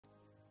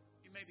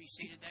may be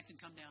seated. That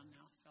can come down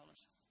now,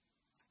 fellas.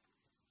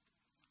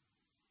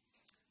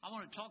 I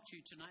want to talk to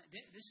you tonight.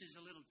 This is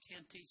a little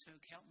tenty, so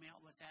help me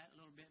out with that a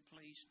little bit,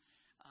 please.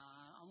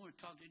 I want to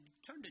talk to you.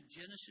 Turn to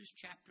Genesis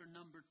chapter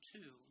number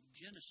 2.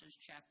 Genesis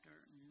chapter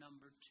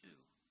number 2.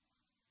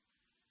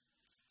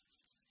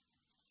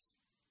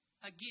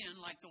 Again,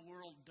 like the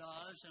world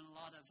does, and a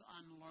lot of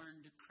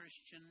unlearned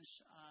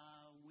Christians,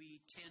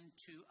 we tend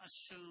to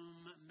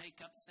assume, make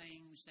up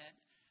things that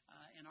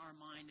in our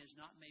mind is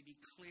not maybe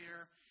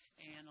clear,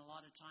 and a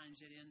lot of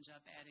times it ends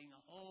up adding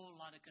a whole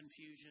lot of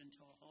confusion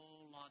to a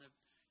whole lot of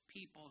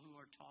people who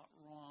are taught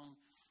wrong.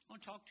 I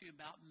want to talk to you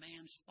about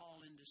man's fall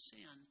into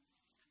sin.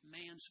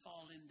 Man's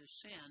fall into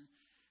sin.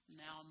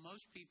 Now,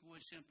 most people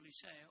would simply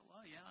say,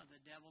 well, yeah, the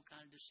devil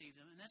kind of deceived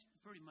them, and that's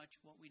pretty much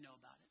what we know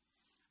about it.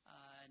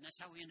 And that's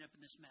how we end up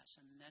in this mess,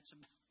 and that's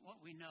what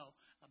we know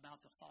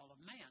about the fall of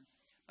man.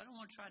 But I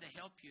want to try to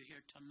help you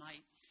here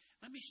tonight.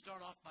 Let me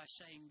start off by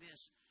saying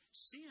this.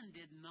 Sin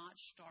did not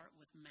start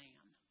with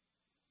man.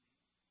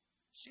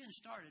 Sin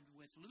started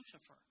with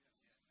Lucifer.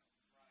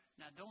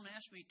 Now, don't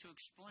ask me to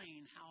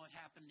explain how it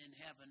happened in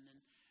heaven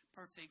and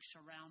perfect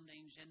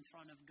surroundings in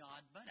front of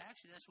God, but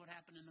actually that's what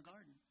happened in the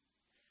garden.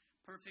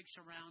 Perfect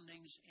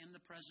surroundings in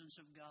the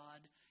presence of God.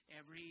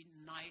 Every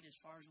night, as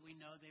far as we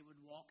know, they would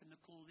walk in the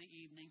cool of the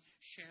evening,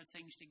 share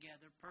things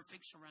together.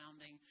 Perfect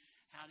surrounding.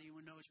 How do you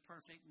know it's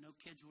perfect? No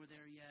kids were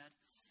there yet.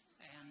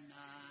 And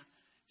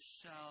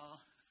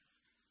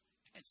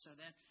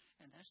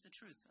that's the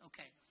truth.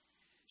 Okay.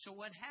 So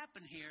what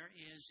happened here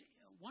is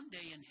one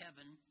day in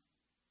heaven,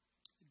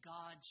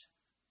 God's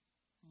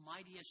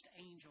mightiest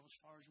angel, as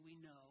far as we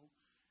know,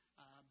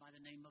 by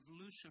the name of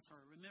Lucifer.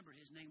 Remember,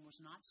 his name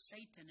was not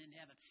Satan in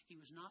heaven. He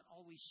was not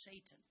always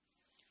Satan.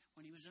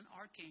 When he was an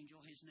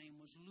archangel, his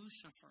name was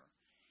Lucifer.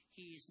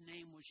 His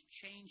name was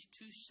changed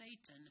to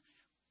Satan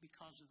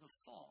because of the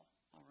fall.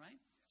 All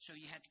right? So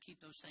you have to keep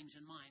those things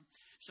in mind.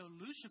 So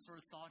Lucifer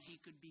thought he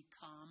could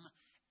become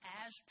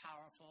as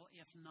powerful,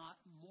 if not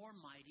more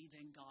mighty,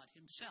 than God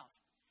himself.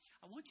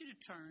 I want you to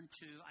turn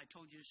to, I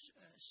told you,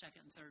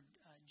 2nd and 3rd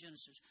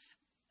Genesis,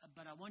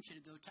 but I want you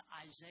to go to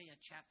Isaiah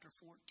chapter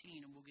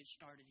 14, and we'll get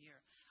started here.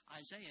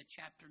 Isaiah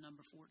chapter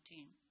number 14.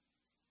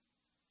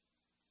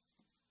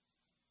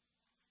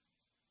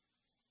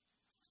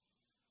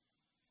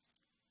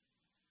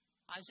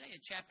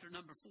 Isaiah chapter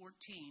number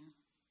 14.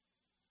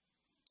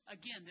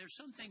 Again, there's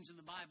some things in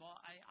the Bible,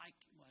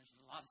 well, there's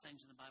a lot of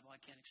things in the Bible I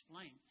can't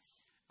explain.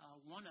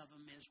 One of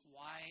them is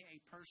why a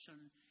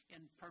person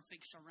in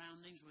perfect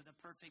surroundings with a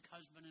perfect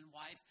husband and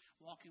wife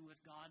walking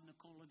with God in the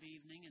cool of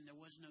evening, and there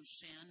was no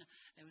sin,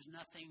 there was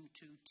nothing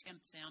to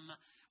tempt them,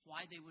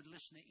 why they would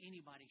listen to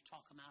anybody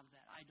talk them out of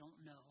that, I don't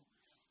know.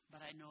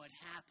 But I know it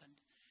happened.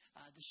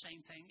 The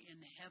same thing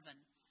in heaven.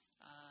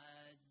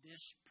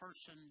 This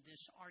person,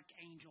 this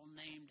archangel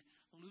named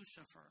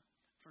Lucifer,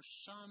 for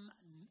some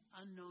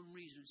unknown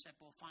reason,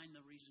 except we'll find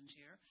the reasons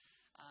here,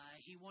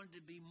 he wanted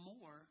to be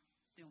more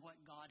than what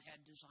God had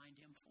designed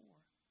him for.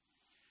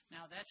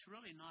 Now, that's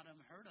really not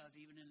unheard of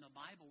even in the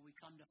Bible. We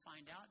come to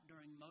find out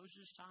during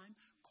Moses' time,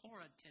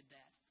 Korah did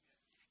that.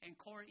 And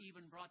Korah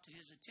even brought to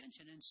his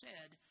attention and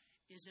said,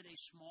 is it a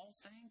small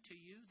thing to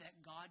you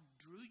that God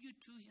drew you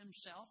to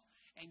himself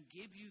and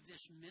give you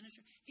this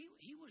ministry?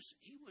 He was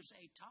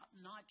a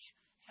top-notch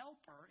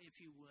helper, if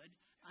you would,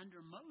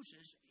 under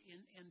Moses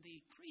in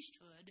the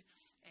priesthood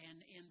and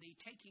in the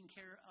taking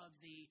care of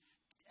the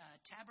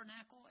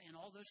tabernacle and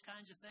all those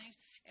kinds of things.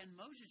 And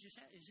Moses just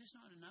said, is this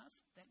not enough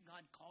that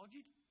God called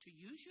you to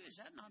use you? Is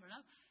that not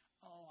enough?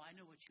 Oh, I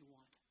know what you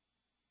want.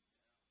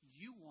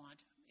 You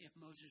want, if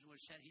Moses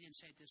would have said, he didn't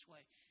say it this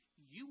way,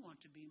 you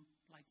want to be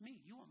like me.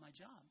 You want my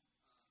job.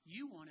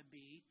 You want to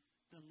be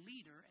the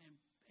leader and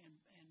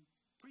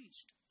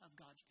priest of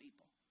God's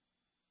people.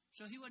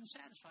 So he wasn't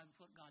satisfied with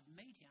what God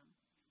made him,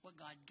 what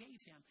God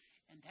gave him.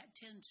 And that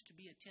tends to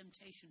be a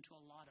temptation to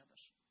a lot of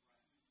us.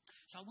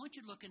 So I want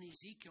you to look in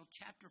Ezekiel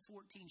chapter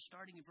 14,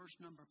 starting in verse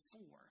number 4.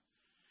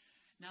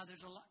 Now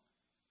there's a lot.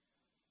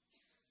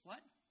 What?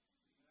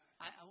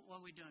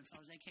 What are we doing,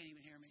 fellas? They can't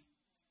even hear me.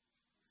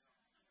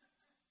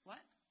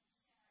 What?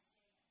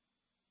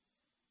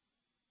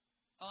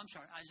 Oh, I'm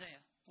sorry.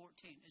 Isaiah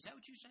 14. Is that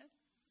what you said?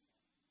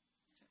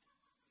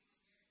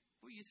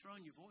 Well, you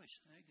throwing your voice.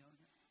 There you go.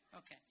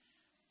 Okay.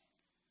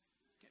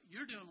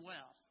 You're doing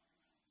well.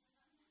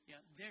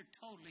 Yeah, they're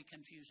totally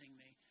confusing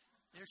me.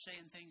 They're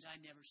saying things I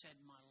never said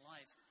in my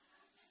life.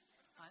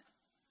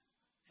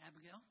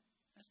 Abigail,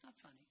 that's not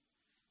funny.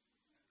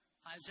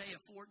 Isaiah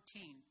 14,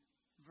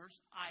 verse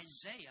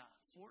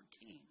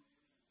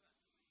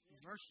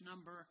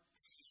number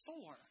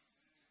 4.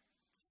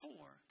 4.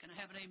 Can I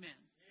have an amen?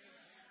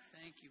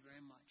 Thank you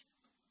very much.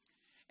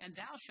 And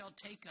thou shalt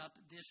take up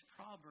this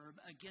proverb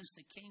against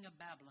the king of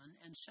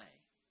Babylon and say,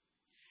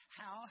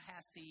 how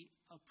hath the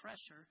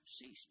oppressor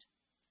ceased?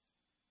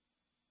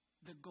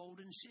 The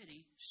golden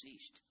city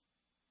ceased.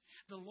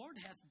 The Lord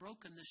hath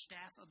broken the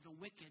staff of the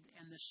wicked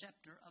and the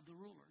scepter of the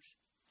rulers.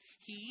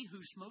 He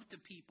who smote the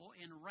people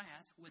in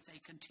wrath with a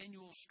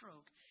continual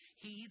stroke,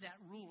 he that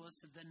ruleth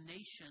the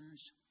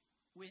nations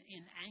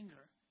in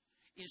anger,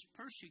 is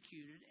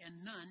persecuted,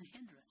 and none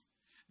hindereth.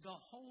 The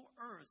whole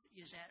earth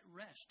is at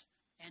rest,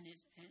 and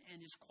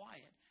is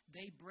quiet.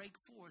 They break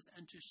forth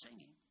unto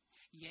singing.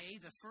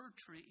 Yea, the fir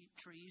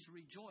trees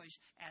rejoice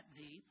at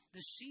thee,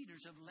 the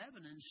cedars of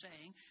Lebanon,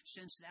 saying,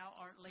 Since thou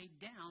art laid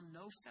down,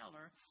 no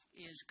feller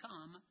is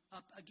come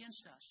up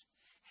against us.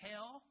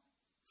 Hell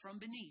from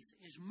beneath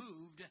is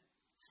moved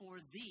for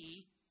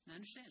thee. Now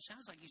understand, it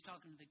sounds like he's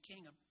talking to the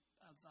king of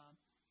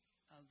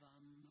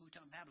who we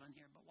talking Babylon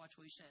here, but watch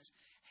what he says.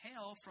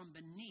 Hell from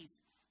beneath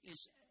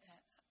is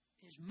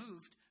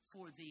moved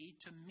for thee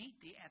to meet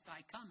thee at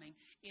thy coming.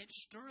 It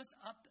stirreth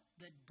up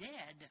the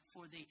dead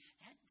for thee.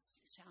 That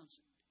sounds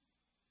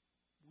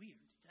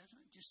weird, doesn't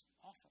it? Just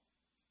awful.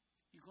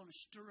 You're going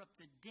to stir up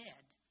the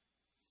dead.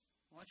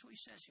 Watch what he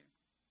says here.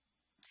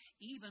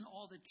 Even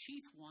all the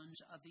chief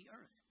ones of the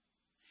earth.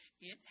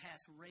 It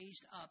hath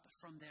raised up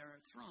from their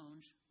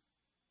thrones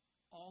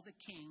all the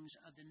kings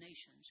of the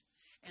nations.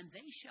 And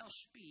they shall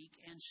speak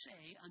and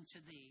say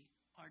unto thee,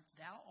 Art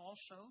thou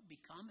also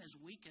become as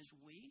weak as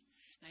we?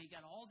 Now you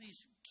got all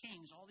these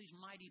kings, all these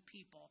mighty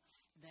people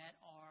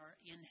that are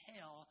in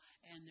hell,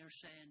 and they're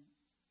saying,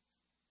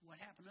 what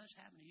happened to us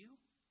happened to you?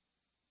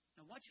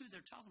 Now watch who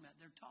they're talking about.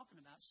 They're talking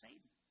about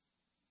Satan.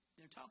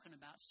 They're talking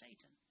about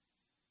Satan.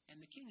 And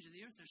the kings of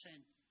the earth are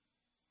saying,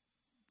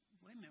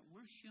 wait a minute,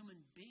 we're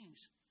human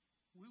beings.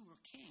 We were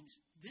kings.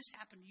 This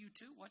happened to you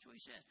too? Watch what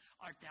he says.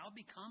 Art thou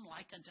become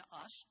like unto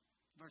us?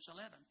 Verse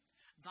 11.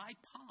 Thy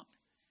pomp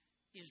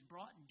is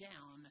brought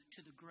down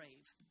to the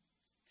grave,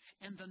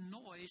 and the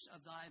noise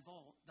of thy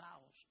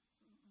vials.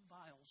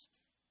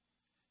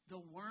 The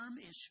worm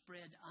is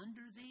spread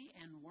under thee,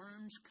 and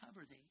worms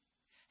cover thee.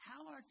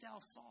 How art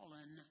thou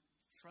fallen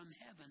from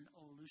heaven,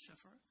 O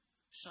Lucifer,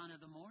 son of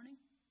the morning?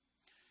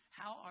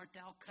 How art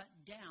thou cut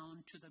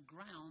down to the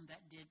ground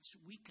that didst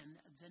weaken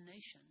the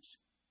nations?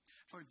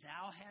 For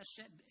thou hast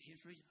said,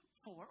 here's reason,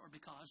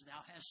 because thou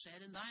hast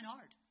said in thine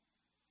heart,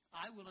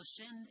 I will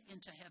ascend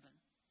into heaven.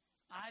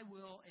 I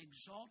will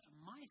exalt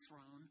my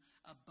throne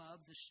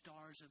above the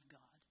stars of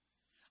God.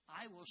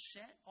 I will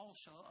set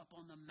also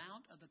upon the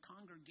mount of the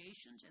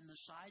congregations in the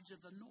sides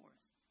of the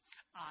north.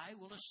 I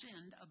will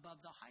ascend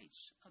above the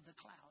heights of the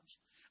clouds.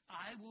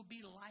 I will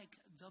be like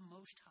the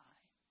Most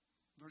High.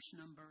 Verse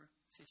number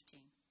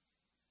 15.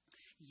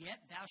 Yet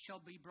thou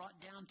shalt be brought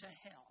down to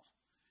hell,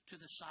 to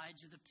the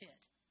sides of the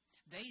pit.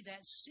 They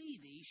that see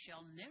thee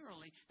shall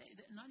narrowly,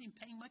 not even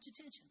paying much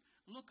attention,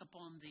 look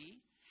upon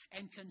thee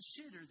and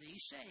consider thee,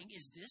 saying,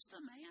 Is this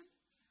the man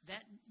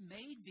that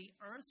made the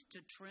earth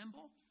to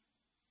tremble,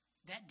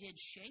 that did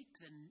shake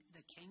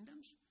the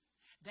kingdoms,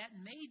 that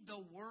made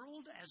the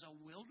world as a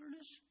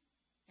wilderness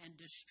and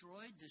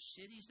destroyed the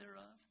cities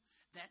thereof,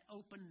 that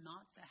opened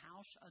not the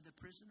house of the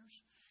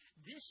prisoners?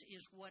 This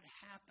is what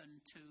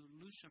happened to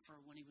Lucifer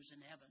when he was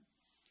in heaven.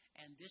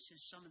 And this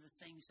is some of the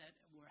things that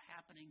were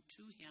happening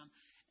to him.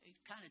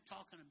 Kind of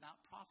talking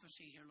about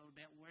prophecy here a little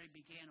bit, where he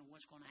began and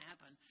what's going to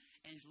happen.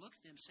 And he's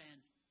looked at them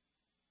saying,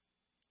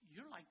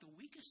 you're like the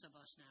weakest of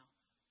us now.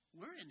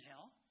 We're in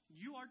hell.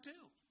 You are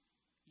too.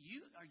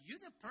 Are you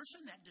the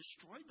person that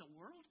destroyed the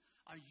world?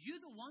 Are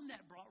you the one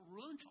that brought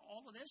ruin to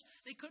all of this?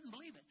 They couldn't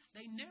believe it.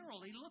 They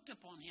narrowly looked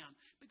upon him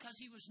because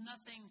he was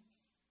nothing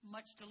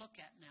much to look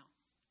at now.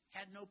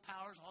 Had no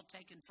powers, all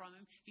taken from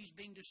him. He's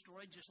being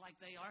destroyed just like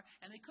they are,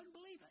 and they couldn't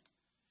believe it.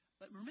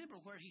 But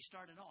remember where he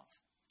started off.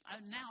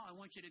 Now I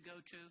want you to go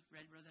to,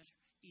 ready, brothers?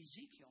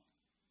 Ezekiel.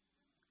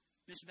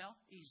 Miss Bell?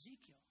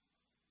 Ezekiel.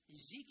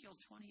 Ezekiel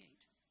 28.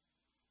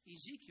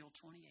 Ezekiel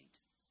 28.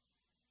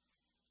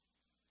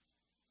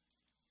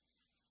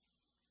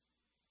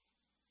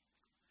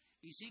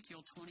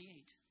 Ezekiel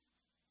 28.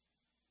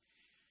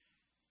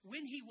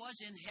 When he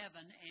was in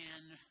heaven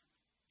and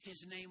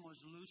his name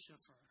was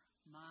Lucifer,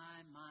 my.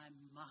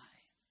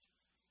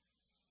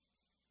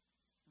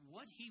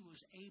 What he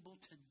was able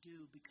to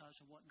do because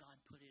of what God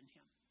put in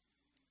him.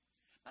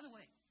 By the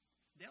way,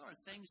 there are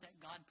things that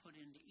God put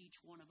into each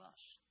one of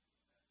us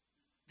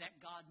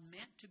that God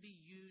meant to be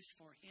used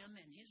for him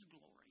and his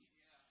glory.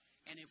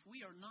 And if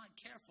we are not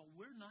careful,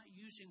 we're not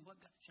using what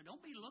God... So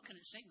don't be looking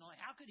at Satan going,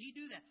 how could he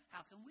do that?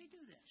 How can we do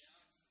this?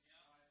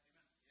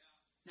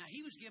 Now,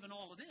 he was given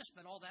all of this,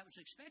 but all that was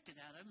expected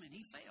out of him, and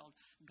he failed.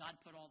 God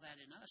put all that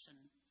in us, and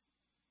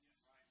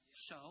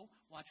so,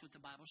 watch what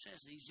the Bible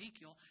says.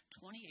 Ezekiel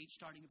 28,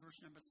 starting at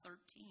verse number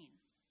 13.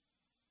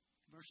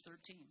 Verse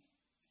 13.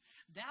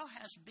 Thou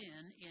hast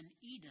been in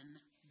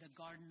Eden, the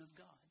garden of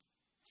God.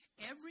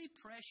 Every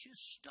precious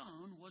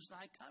stone was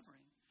thy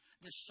covering.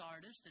 The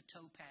sardis, the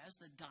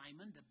topaz, the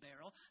diamond, the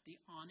beryl, the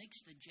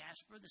onyx, the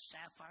jasper, the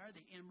sapphire,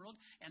 the emerald,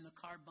 and the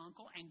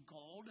carbuncle, and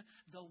gold,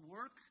 the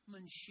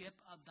workmanship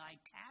of thy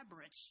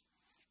tabrets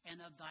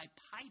and of thy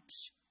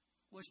pipes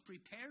was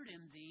prepared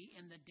in thee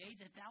in the day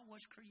that thou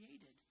wast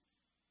created.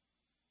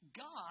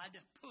 God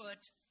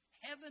put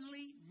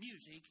heavenly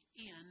music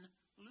in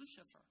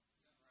Lucifer.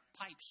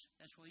 Pipes,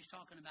 that's what he's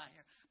talking about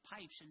here.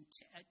 Pipes and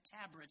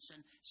tabrets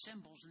and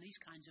cymbals and these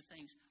kinds of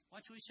things.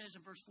 Watch what he says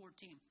in verse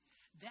 14.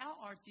 Thou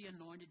art the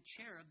anointed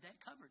cherub that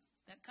covereth.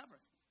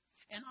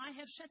 And I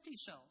have set thee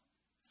so.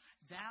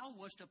 Thou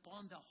wast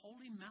upon the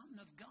holy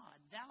mountain of God.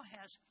 Thou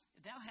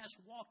hast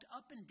walked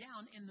up and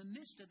down in the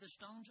midst of the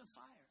stones of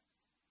fire.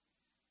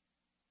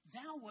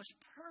 Thou wast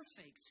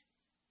perfect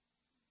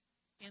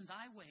in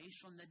thy ways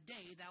from the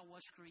day thou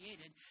wast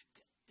created.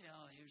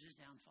 Here's his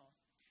downfall.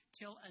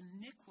 Till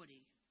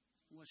iniquity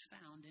was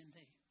found in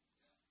thee.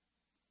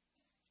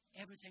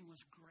 Everything was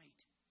great.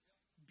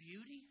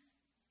 Beauty,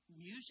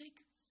 music,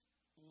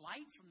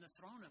 light from the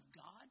throne of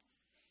God.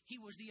 He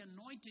was the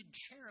anointed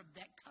cherub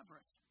that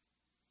covereth.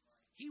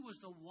 He was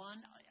the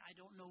one, I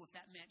don't know if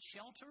that meant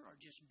shelter or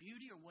just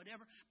beauty or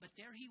whatever, but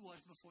there he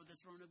was before the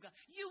throne of God.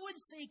 You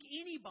wouldn't think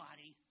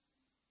anybody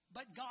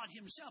but God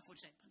himself would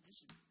say,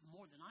 this is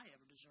more than I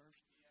ever deserved.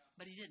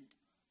 But he didn't.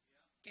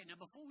 Okay, now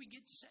before we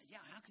get to say,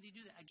 how could he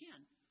do that?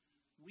 Again,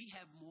 we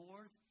have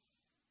more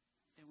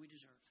than we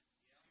deserve.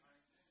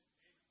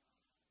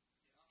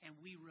 And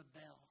we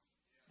rebel.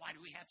 Why do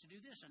we have to do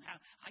this? And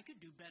how I could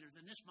do better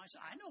than this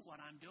myself. I know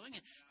what I'm doing.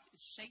 And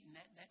Satan,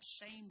 that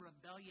same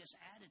rebellious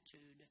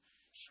attitude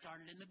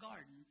started in the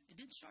garden. It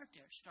didn't start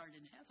there. It started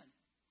in heaven.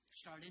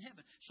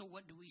 So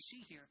what do we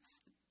see here?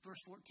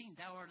 Verse 14,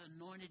 thou art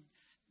anointed,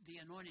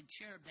 the anointed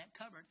cherub that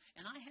covered,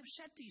 and I have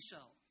set thee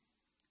so.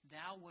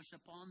 Thou wast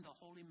upon the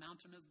holy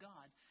mountain of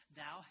God.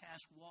 Thou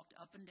hast walked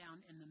up and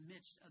down in the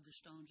midst of the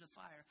stones of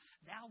fire.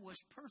 Thou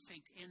wast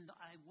perfect in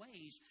thy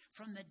ways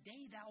from the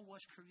day thou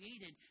wast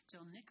created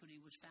till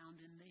iniquity was found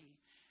in thee.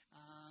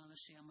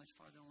 Let's see how much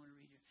farther I want to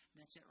read here.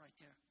 That's it right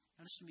there.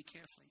 Now listen to me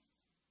carefully.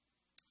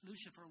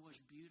 Lucifer was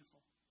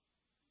beautiful.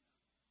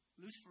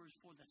 Lucifer is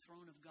for the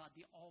throne of God,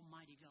 the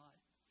Almighty God.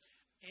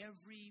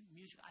 Every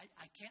music,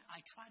 I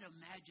try to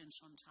imagine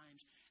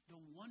sometimes the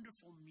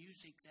wonderful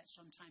music that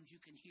sometimes you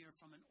can hear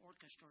from an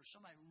orchestra or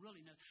somebody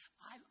really knows.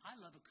 I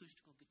love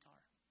acoustical guitar.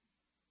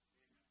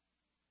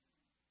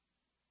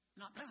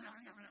 Not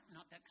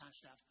that kind of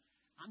stuff.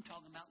 I'm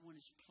talking about when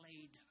it's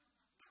played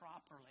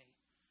properly.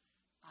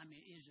 I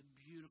mean, it is a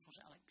beautiful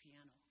sound, like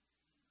piano.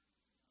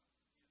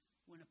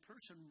 When a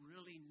person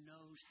really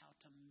knows how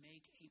to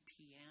make a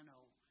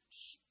piano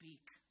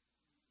speak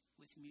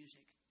with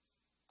music,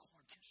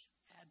 gorgeous.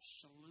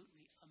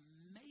 Absolutely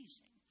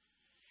amazing.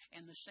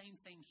 And the same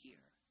thing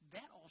here.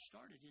 That all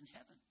started in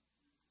heaven.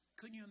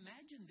 Can you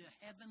imagine the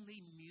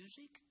heavenly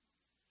music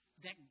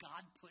that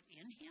God put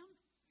in him?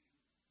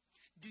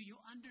 Do you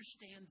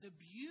understand the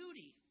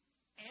beauty?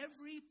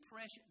 Every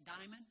precious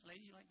diamond.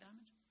 Ladies, you like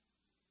diamonds?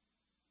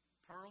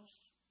 Pearls?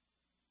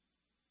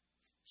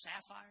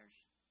 Sapphires?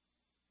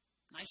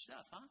 Nice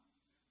stuff, huh?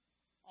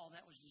 All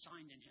that was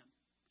designed in him.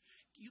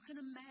 You can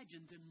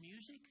imagine the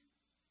music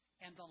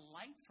and the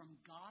light from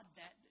God,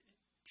 that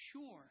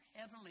pure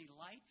heavenly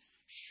light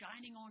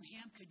shining on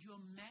him. Could you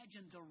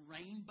imagine the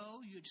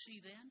rainbow you'd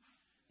see then?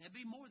 There'd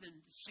be more than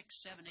 6,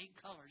 7, 8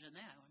 colors in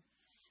that one.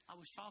 I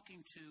was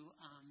talking to,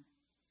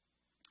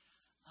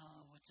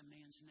 what's the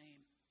man's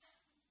name?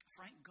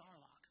 Frank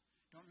Garlock.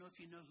 Don't know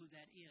if you know who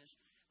that is.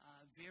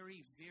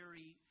 Very,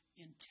 very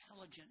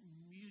intelligent,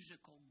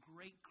 musical,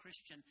 great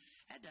Christian.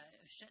 Had to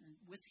sit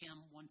with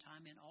him one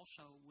time and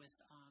also with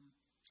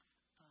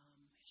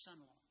his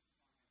son-in-law,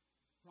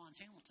 Ron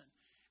Hamilton.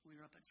 We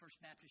were up at First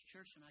Baptist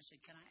Church, and I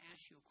said, can I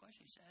ask you a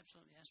question? He said,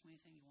 absolutely, ask me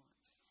anything you want.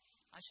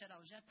 I said,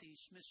 I was at the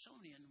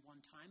Smithsonian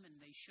one time,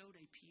 and they showed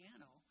a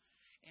piano,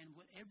 and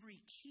with every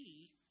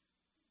key,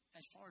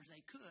 as far as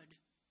they could,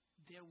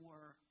 there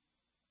were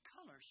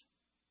colors,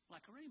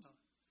 like a rainbow.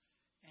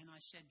 And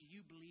I said, do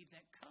you believe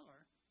that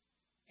color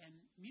and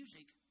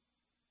music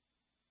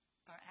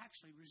are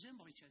actually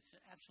resemble each other? He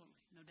said,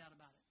 absolutely, no doubt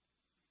about it.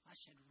 I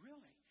said,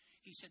 really?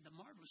 He said, the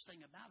marvelous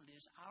thing about it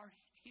is our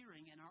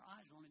hearing and our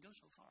eyes will only go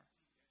so far.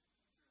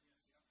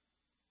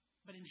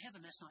 But in heaven,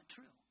 that's not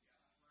true.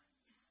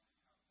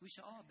 We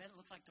say, I bet it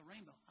looked like the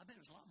rainbow. I bet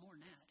it was a lot more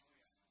than that.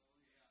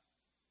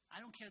 I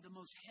don't care the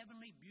most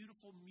heavenly,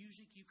 beautiful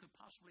music you could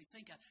possibly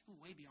think of. Ooh,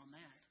 way beyond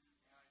that.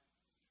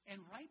 And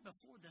right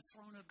before the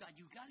throne of God,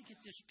 you've got to get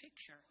this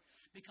picture.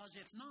 Because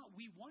if not,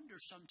 we wonder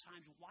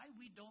sometimes why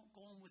we don't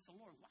go on with the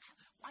Lord.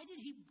 Why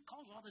did he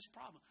cause all this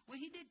problem? Well,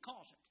 he did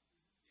cause it.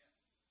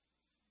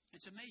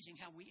 It's amazing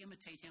how we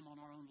imitate him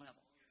on our own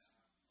level.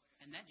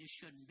 And that just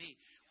shouldn't be.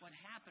 What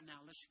happened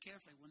now, listen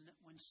carefully,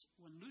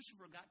 when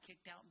Lucifer got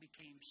kicked out and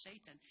became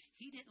Satan,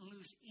 he didn't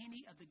lose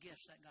any of the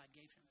gifts that God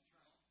gave him.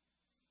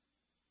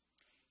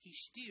 He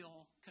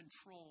still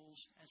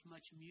controls as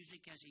much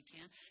music as he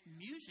can.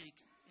 Music,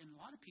 in a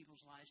lot of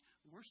people's lives,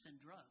 worse than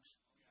drugs.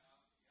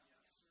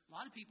 A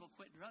lot of people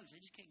quit drugs.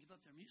 They just can't give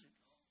up their music.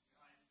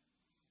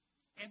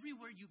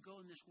 Everywhere you go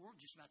in this world,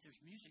 just about,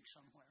 there's music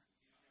somewhere.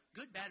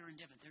 Good, bad, or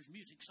indifferent, there's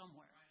music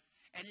somewhere.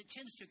 And it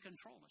tends to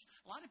control us.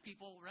 A lot of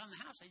people around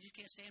the house, they just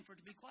can't stand for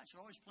it to be quiet. So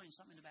they're always playing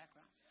something in the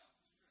background.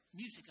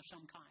 Music of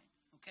some kind,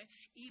 okay?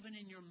 Even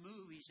in your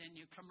movies and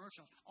your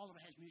commercials, all of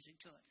it has music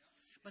to it.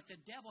 But the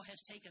devil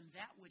has taken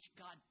that which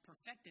God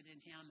perfected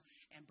in him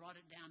and brought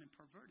it down and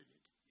perverted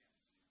it,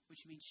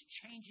 which means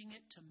changing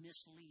it to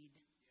mislead.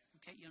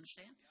 Okay, you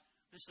understand?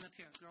 Listen up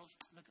here, girls,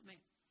 look at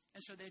me.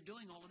 And so they're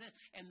doing all of this.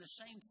 And the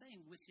same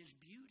thing with his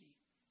beauty.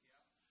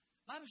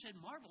 Bible said,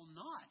 marvel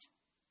not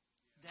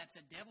that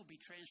the devil be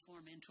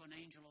transformed into an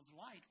angel of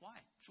light. Why?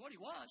 It's what he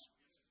was.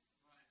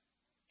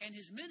 And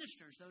his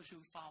ministers, those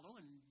who follow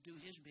and do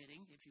his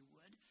bidding, if you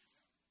would,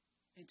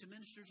 into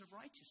ministers of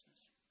righteousness.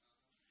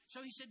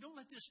 So he said, don't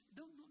let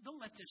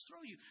this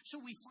throw you.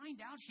 So we find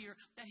out here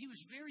that he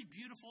was very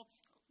beautiful,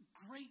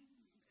 great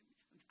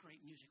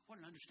music. What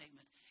an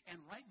understatement.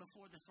 And right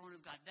before the throne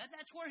of God.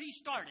 That's where he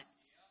started.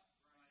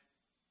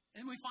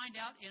 And we find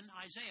out in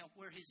Isaiah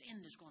where his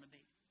end is going to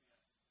be.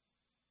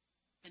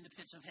 In the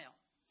pits of hell.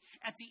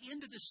 At the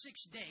end of the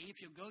 6th day,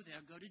 if you'll go there,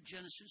 go to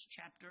Genesis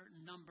chapter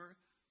number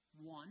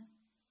 1.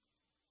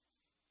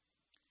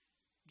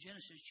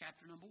 Genesis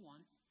chapter number 1.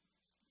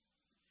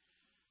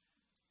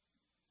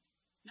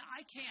 Now,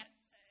 I can't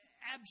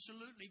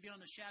absolutely, beyond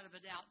a shadow of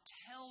a doubt,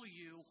 tell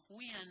you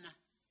when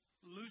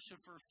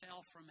Lucifer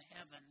fell from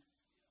heaven.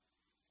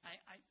 I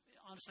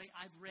honestly,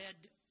 I've read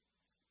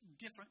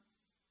different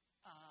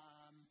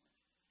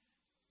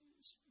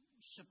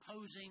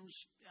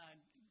supposings,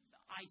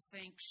 I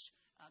think's,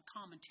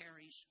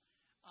 commentaries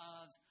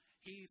of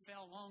he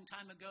fell a long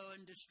time ago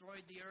and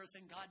destroyed the earth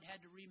and God had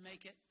to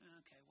remake it.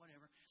 Okay,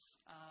 whatever.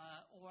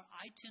 Or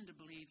I tend to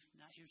believe,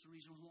 now here's the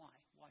reason why.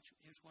 Watch,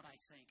 here's what I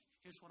think.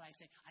 Here's what I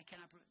think. I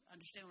cannot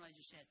understand what I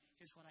just said.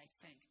 Here's what I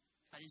think.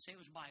 I didn't say it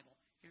was Bible.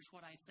 Here's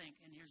what I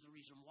think, and here's the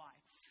reason why.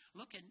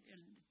 Look in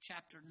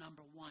chapter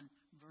number 1,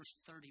 verse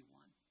 31.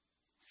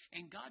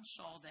 And God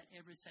saw that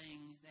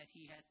everything that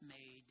he had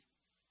made,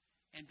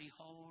 and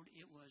behold,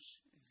 it was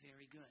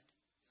very good.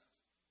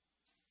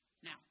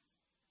 Now,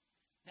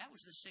 that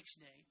was the 6th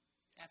day.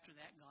 After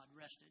that, God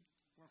rested.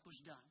 Work was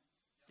done.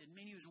 Didn't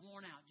mean he was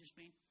worn out. Just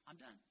mean, I'm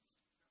done.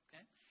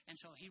 Okay? And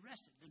so he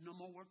rested. There's no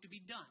more work to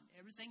be done.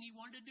 Everything he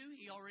wanted to do,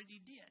 he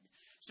already did.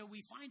 So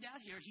we find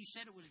out here, he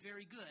said it was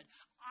very good.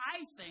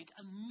 I think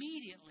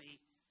immediately,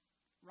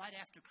 right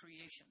after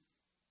creation.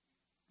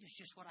 It's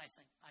just what I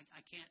think.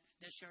 I can't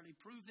necessarily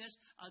prove this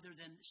other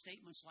than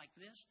statements like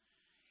this.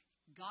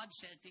 God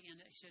said at the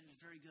end, he said it was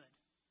very good.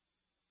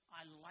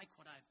 I like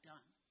what I've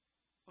done.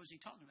 What was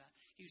he talking about?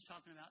 He was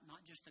talking about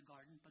not just the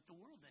garden, but the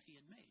world that he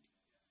had made.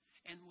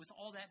 And with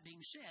all that being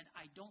said,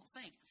 I don't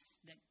think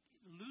that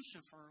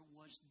Lucifer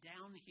was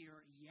down here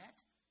yet.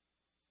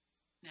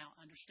 Now,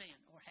 understand,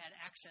 or had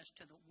access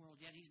to the world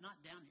yet. He's not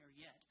down here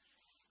yet.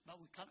 But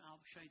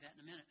I'll show you that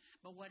in a minute.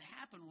 But what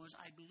happened was,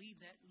 I believe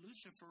that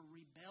Lucifer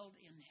rebelled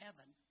in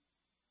heaven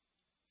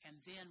and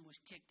then was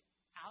kicked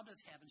out of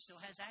heaven. Still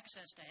has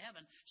access to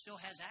heaven. Still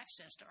has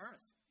access to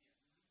earth.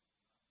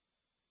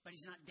 But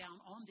he's not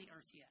down on the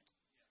earth yet.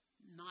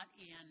 Not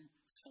in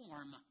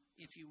form,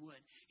 if you would.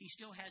 He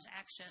still has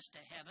access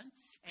to heaven,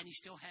 and he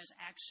still has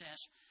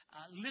access,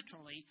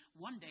 literally,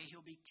 one day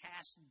he'll be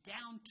cast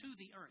down to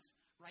the earth.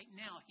 Right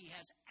now, he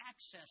has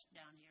access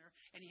down here,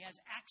 and he has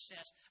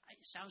access.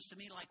 It sounds to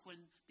me like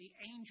when the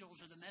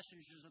angels or the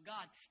messengers of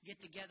God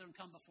get together and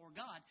come before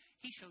God,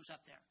 he shows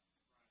up there.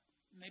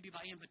 Maybe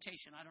by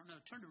invitation, I don't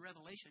know. Turn to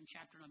Revelation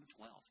chapter number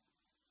 12.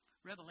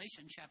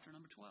 Revelation chapter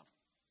number 12.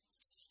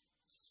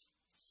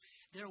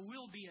 There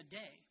will be a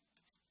day.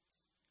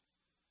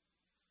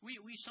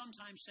 We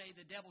sometimes say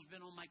the devil's been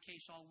on my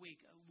case all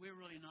week. We're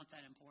really not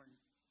that important.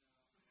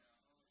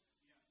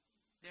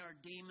 There are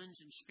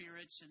demons and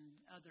spirits and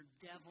other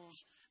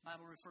devils. The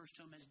Bible refers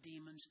to them as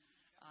demons.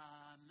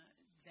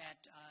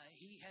 That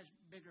he has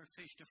bigger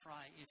fish to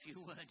fry, if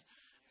you would.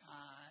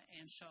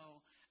 And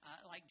so,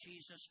 like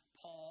Jesus,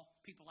 Paul,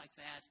 people like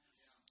that,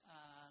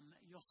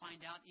 you'll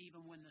find out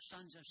even when the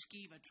sons of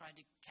Sceva tried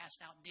to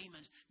cast out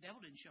demons, the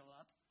devil didn't show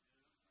up.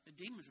 The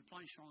demons were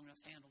plenty strong enough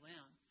to handle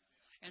them.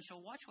 And so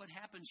watch what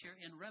happens here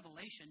in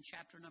Revelation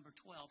chapter number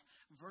 12,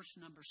 verse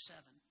number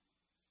 7.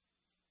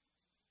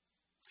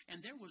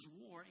 And there was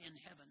war in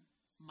heaven.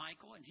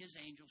 Michael and his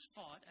angels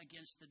fought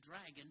against the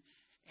dragon,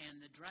 and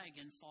the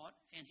dragon fought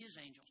and his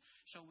angels.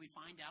 So we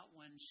find out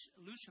when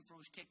Lucifer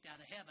was kicked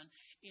out of heaven,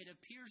 it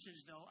appears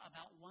as though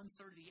about 1/3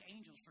 of the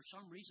angels for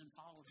some reason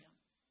followed him.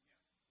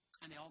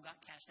 And they all got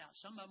cast out.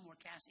 Some of them were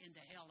cast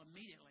into hell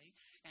immediately,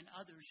 and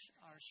others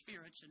are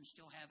spirits and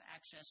still have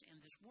access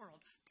in this world.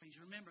 Please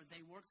remember,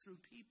 they work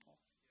through people.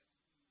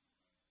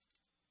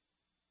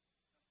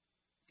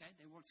 Okay?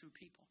 They work through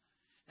people.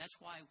 That's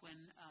why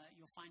when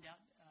you'll find out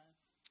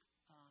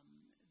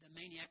the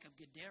maniac of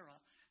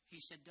Gadara, he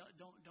said,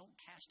 don't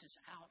cast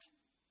us out.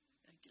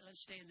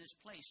 Let's stay in this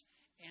place.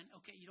 And,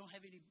 okay, you don't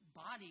have any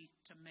body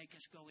to make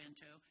us go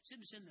into.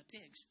 Send us in the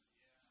pigs.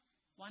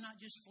 Why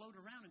not just float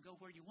around and go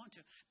where you want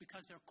to?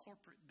 Because they're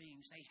corporate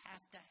beings. They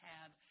have to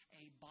have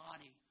a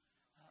body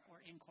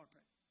or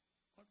incorporate.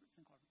 Corporate?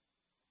 Incorporate.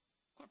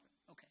 Corporate.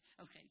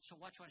 Okay. So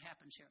watch what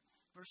happens here.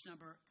 Verse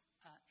number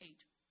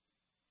 8.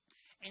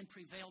 And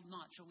prevailed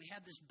not. So we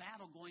have this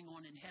battle going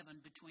on in heaven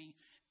between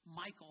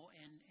Michael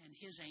and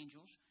his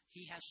angels.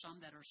 He has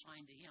some that are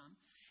assigned to him.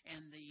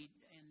 And the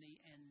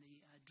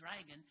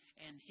dragon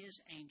and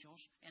his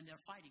angels, and they're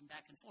fighting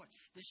back and forth.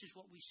 This is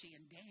what we see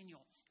in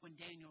Daniel, when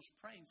Daniel's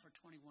praying for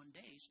 21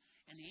 days,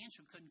 and the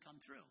answer couldn't come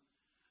through.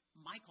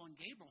 Michael and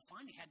Gabriel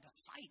finally had to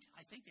fight.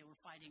 I think they were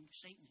fighting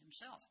Satan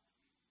himself.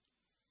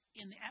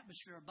 in the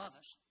atmosphere above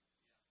us.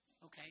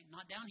 Okay,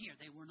 not down here.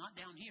 They were not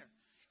down here.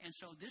 And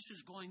so this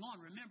is going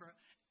on. Remember,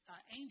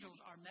 angels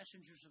are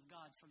messengers of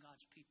God for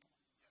God's people.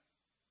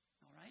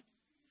 All right?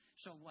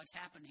 So what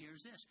happened here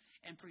is this.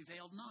 And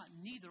prevailed not,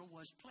 neither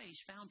was place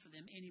found for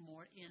them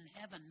anymore in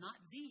heaven. Not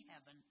the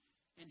heaven,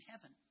 in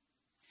heaven.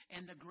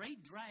 And the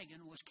great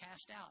dragon was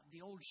cast out,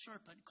 the old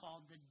serpent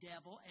called the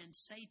devil and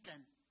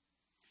Satan,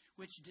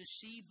 which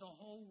deceived the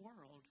whole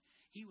world.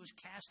 He was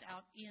cast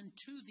out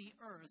into the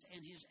earth,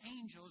 and his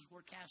angels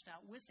were cast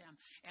out with him.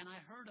 And I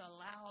heard a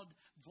loud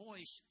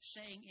voice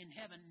saying in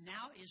heaven,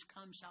 now is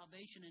come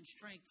salvation and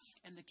strength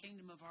and the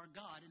kingdom of our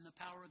God and the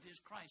power of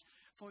his Christ.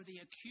 For the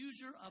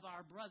accuser of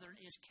our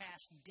brethren is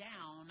cast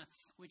down,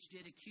 which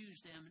did accuse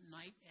them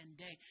night and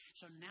day.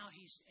 So now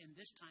he's, in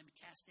this time,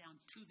 cast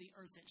down to the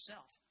earth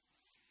itself.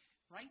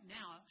 Right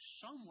now,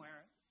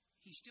 somewhere,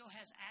 he still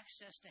has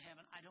access to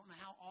heaven. I don't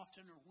know how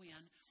often or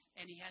when,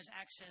 and he has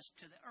access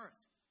to the earth.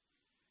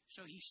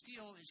 So he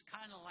still is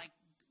kind of like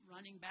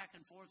running back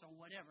and forth or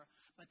whatever.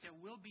 But there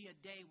will be a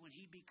day when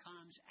he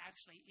becomes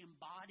actually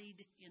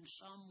embodied in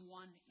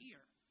someone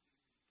here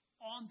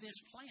on this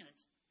planet.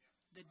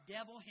 The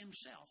devil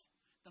himself,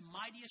 the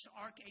mightiest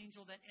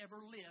archangel that ever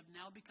lived,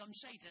 now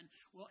becomes Satan,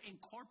 will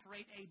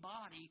incorporate a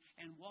body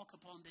and walk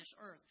upon this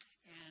earth.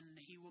 And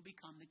he will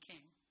become the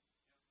king.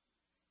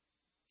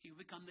 He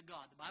will become the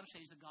God. The Bible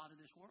says he's the God of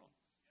this world.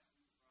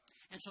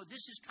 And so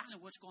this is kind of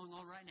what's going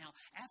on right now.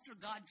 After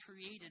God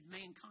created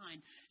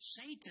mankind,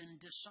 Satan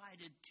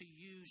decided to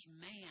use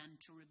man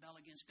to rebel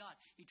against God.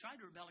 He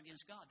tried to rebel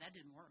against God. That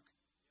didn't work.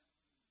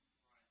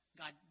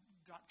 God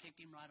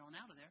drop-kicked him right on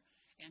out of there.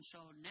 And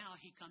so now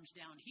he comes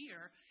down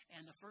here,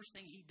 and the first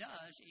thing he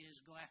does is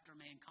go after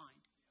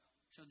mankind.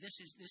 So this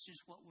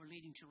is what we're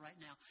leading to right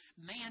now.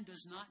 Man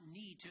does not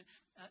need to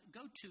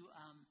go to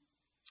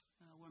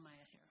where am I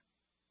at here?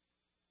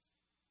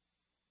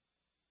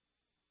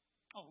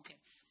 Oh, okay.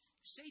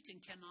 Satan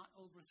cannot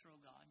overthrow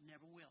God,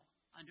 never will.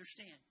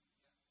 Understand.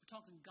 We're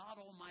talking God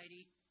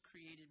Almighty,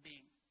 created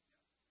being.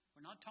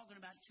 We're not talking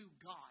about two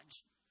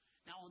gods.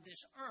 Now, on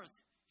this earth,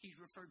 he's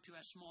referred to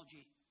as small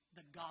g,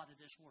 the God of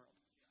this world.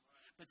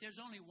 But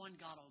there's only one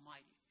God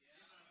Almighty.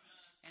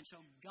 And so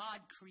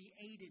God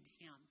created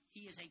him.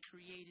 He is a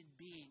created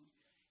being.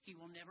 He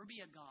will never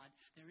be a God.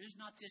 There is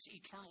not this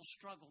eternal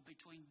struggle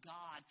between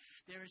God.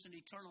 There is an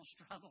eternal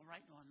struggle,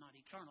 right? No, not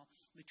eternal,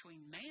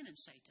 between man and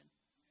Satan.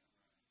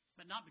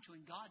 But not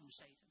between God and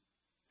Satan.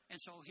 And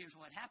so here's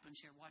what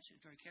happens here. Watch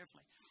it very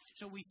carefully.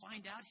 So we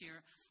find out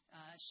here,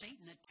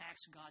 Satan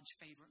attacks God's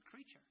favorite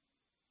creature.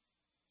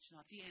 It's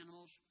not the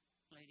animals,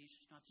 ladies.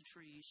 It's not the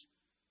trees.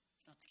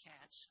 It's not the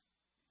cats.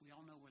 We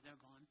all know where they're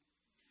going.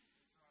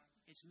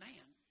 It's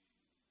man.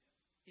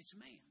 It's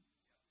man.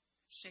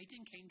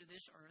 Satan came to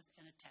this earth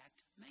and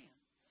attacked man.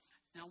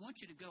 Now, I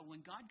want you to go. When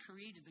God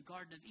created the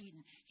Garden of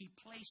Eden, he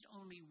placed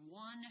only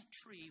one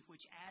tree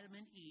which Adam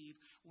and Eve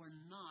were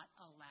not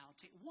allowed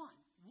to. One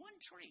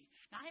tree.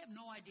 Now, I have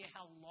no idea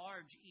how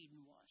large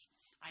Eden was.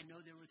 I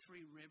know there were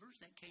 3 rivers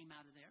that came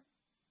out of there.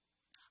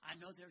 I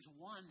know there's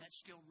one that's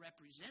still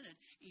represented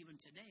even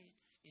today.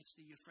 It's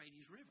the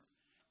Euphrates River.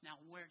 Now,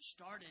 where it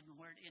started and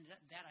where it ended up,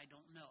 that I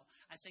don't know.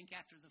 I think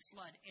after the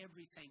flood,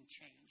 everything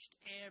changed.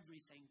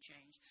 Everything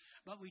changed.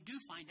 But we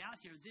do find out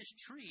here, this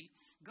tree,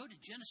 go to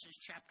Genesis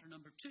chapter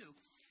number 2.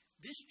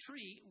 This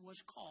tree was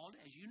called,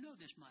 as you know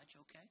this much,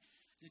 okay,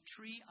 the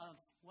tree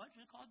of, what is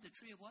it called? The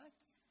tree of what?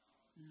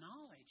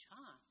 Knowledge,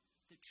 huh?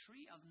 The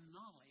tree of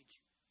knowledge.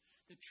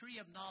 The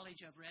tree of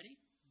knowledge of, ready?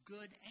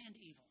 Good and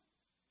evil.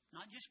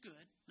 Not just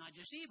good, not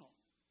just evil.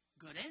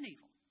 Good and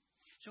evil.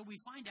 So we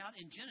find out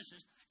in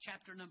Genesis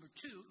chapter number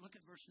 2, look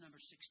at verse number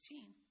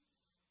 16.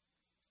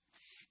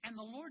 And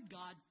the Lord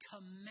God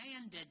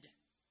commanded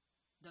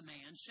the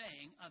man,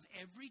 saying, of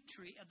every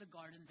tree of the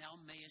garden thou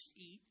mayest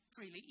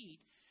freely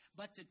eat,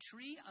 but the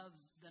tree of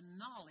the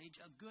knowledge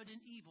of good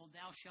and evil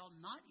thou shalt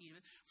not eat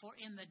it, for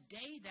in the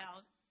day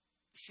that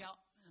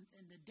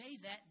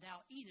thou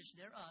eatest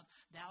thereof,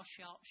 thou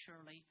shalt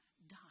surely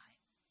die.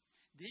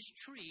 This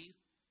tree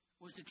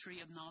was the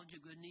tree of knowledge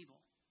of good and evil.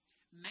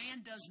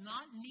 Man does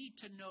not need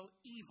to know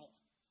evil.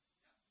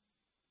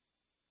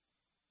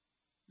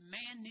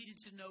 Man needed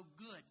to know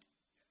good.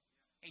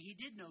 And he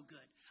did know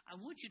good. I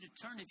want you to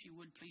turn, if you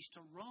would, please,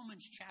 to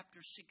Romans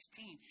chapter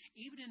 16.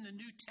 Even in the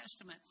New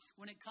Testament,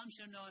 when it comes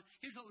to knowing,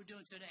 here's what we're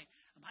doing today.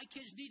 My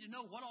kids need to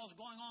know what all is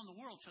going on in the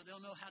world so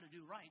they'll know how to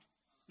do right.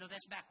 No,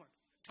 that's backward.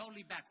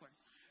 Totally backward.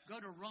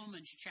 Go to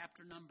Romans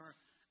chapter number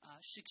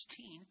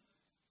 16.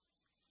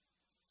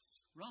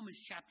 Romans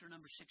chapter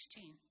number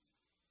 16.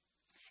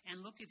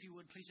 And look, if you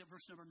would, please, at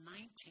verse number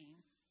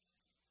 19.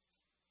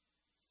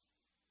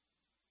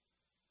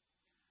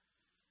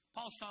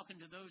 Paul's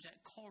talking to those at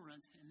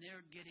Corinth, and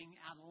they're getting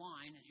out of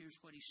line, and here's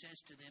what he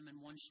says to them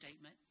in one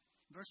statement.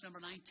 Verse number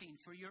 19,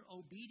 for your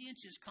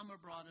obedience is come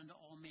abroad unto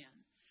all men.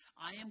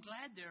 I am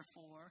glad,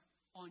 therefore,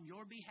 on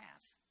your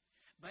behalf,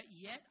 but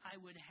yet I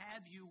would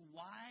have you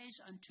wise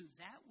unto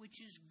that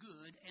which is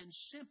good and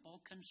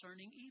simple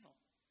concerning evil.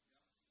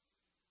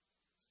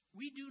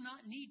 We do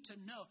not need to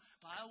know.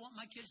 But I want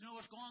my kids to know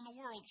what's going on in the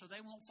world so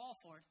they won't fall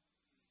for it.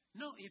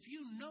 No, if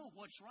you know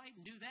what's right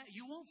and do that,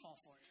 you won't fall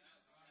for it.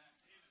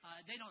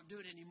 They don't do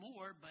it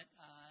anymore, but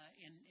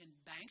in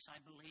banks,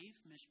 I believe,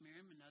 Miss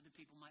Miriam and other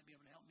people might be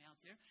able to help me out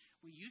there.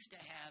 We used to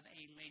have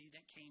a lady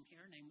that came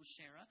here, her name was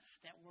Sarah,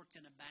 that worked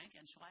in a bank.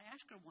 And so I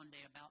asked her one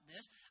day about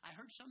this. I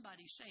heard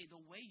somebody say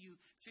the way you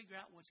figure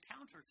out what's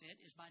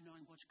counterfeit is by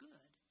knowing what's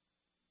good.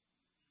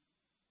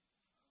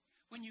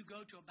 When you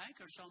go to a bank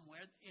or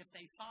somewhere, if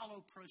they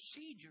follow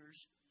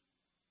procedures,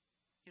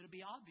 it'll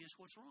be obvious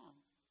what's wrong.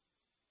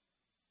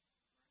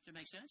 Does it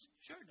make sense?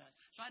 Sure it does.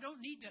 So I don't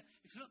need to,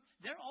 look,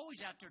 they're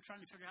always out there trying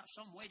to figure out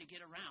some way to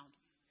get around.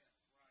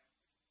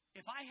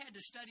 If I had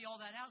to study all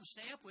that out and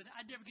stay up with it,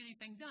 I'd never get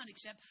anything done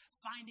except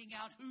finding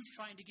out who's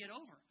trying to get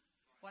over.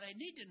 What I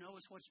need to know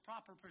is what's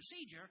proper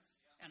procedure,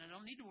 and I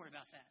don't need to worry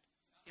about that.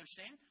 You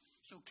understand?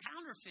 So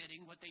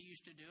counterfeiting, what they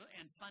used to do,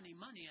 and funny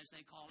money, as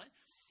they call it,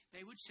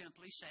 they would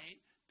simply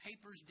say,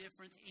 paper's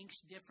different,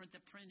 ink's different,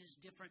 the print is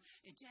different.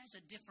 It has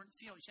a different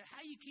feel. You say,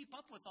 how do you keep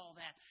up with all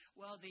that?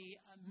 Well, the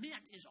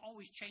mint is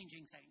always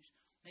changing things.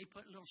 They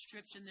put little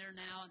strips in there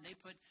now, and they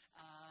put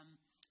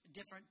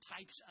different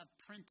types of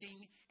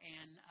printing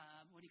and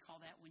what do you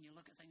call that when you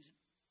look at things?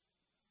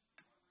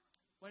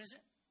 What is it?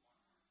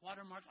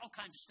 Watermarks, all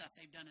kinds of stuff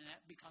they've done in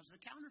that because of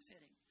the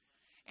counterfeiting.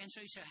 And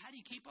so you say, how do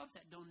you keep up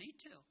with that? Don't need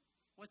to.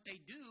 What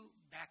they do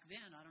back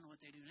then, I don't know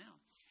what they do now,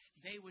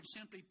 they would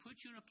simply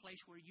put you in a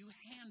place where you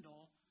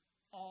handle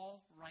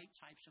all right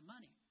types of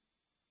money.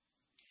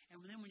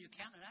 And then when you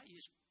count it out, you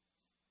just,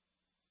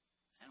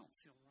 that don't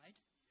feel right.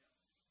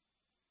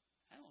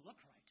 That don't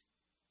look right.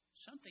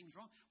 Something's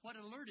wrong. What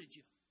alerted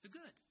you? The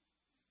good.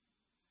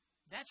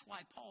 That's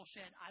why Paul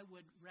said, I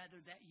would rather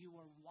that you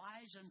were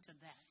wise unto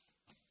that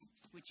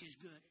which is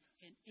good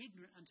and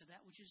ignorant unto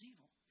that which is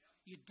evil.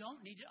 You don't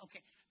need it.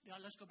 Okay, now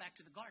let's go back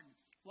to the garden.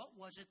 What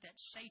was it that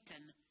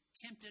Satan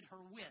tempted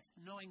her with?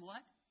 Knowing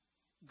what?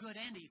 Good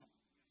and evil.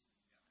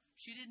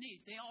 She didn't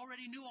need. They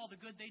already knew all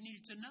the good they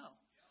needed to know.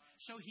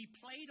 So he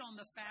played on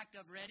the fact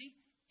of, ready?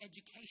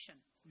 Education,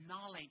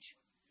 knowledge.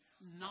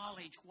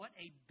 Knowledge, what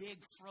a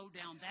big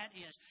throwdown that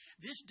is.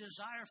 This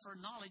desire for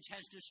knowledge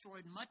has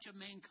destroyed much of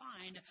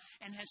mankind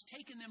and has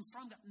taken them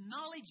from God.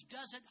 Knowledge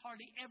doesn't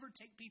hardly ever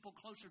take people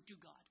closer to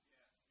God.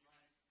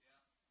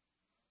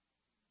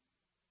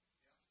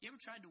 You ever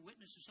tried to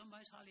witness to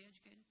somebody who's highly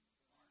educated?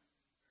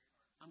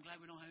 I'm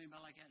glad we don't have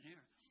anybody like that in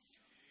here.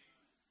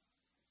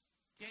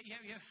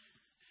 Yeah.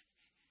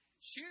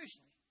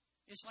 Seriously.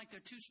 It's like they're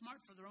too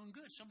smart for their own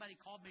good. Somebody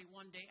called me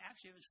one day.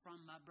 Actually, it was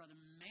from Brother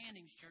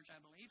Manning's church, I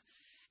believe.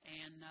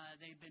 And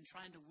they've been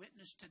trying to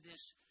witness to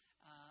this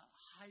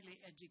highly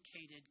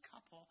educated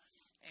couple.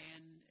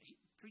 And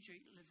preacher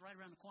lives right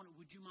around the corner.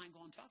 Would you mind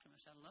going and talk to him? I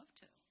said, I'd love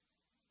to.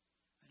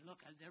 And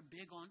look, they're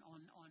big on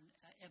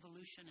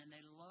evolution, and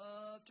they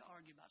love to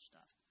argue about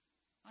stuff.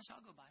 I said,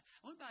 I'll go by.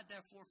 I went by there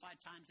 4 or 5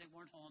 times. They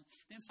weren't home.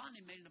 Then finally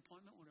made an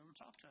appointment, whatever,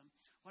 talk to them.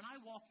 When I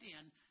walked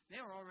in, they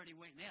were already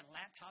waiting. They had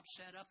laptops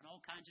set up and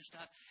all kinds of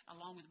stuff,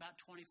 along with about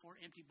 24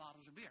 empty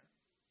bottles of beer.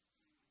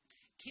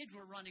 Kids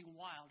were running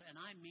wild, and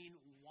I mean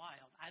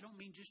wild. I don't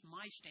mean just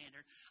my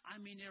standard.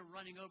 I mean they're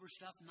running over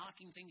stuff,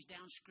 knocking things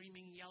down,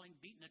 screaming, yelling,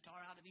 beating the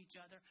tar out of each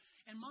other.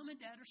 And Mom and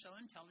Dad are so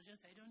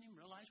intelligent, they don't even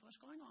realize what's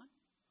going on.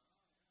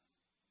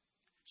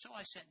 So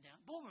I sat down.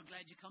 Boy, we're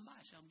glad you come by.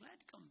 I said, I'm glad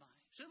to come by.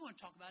 So they want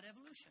to talk about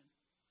evolution.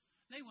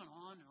 They went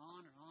on and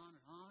on and on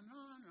and on and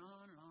on and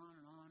on and on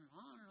and on and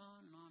on and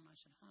on and on. I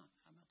said, how about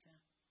that?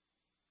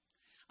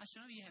 I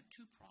said, you have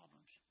 2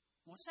 problems.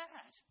 What's that?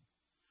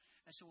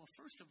 I said, well,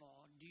 first of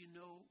all, do you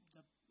know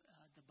the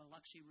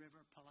Paluxy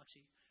River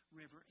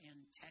in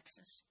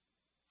Texas?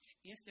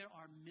 If there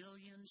are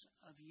millions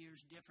of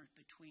years difference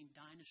between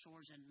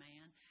dinosaurs and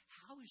man,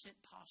 how is it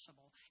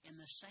possible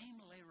in the same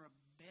layer of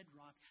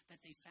bedrock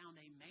that they found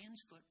a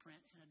man's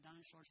footprint and a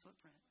dinosaur's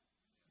footprint?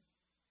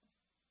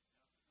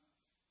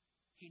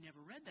 He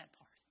never read that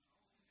part.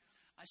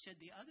 I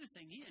said, the other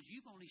thing is,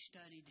 you've only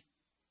studied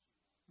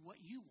what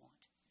you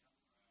want.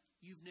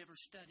 You've never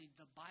studied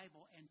the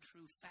Bible and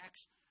true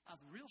facts of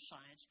real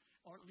science,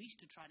 or at least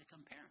to try to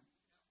compare them.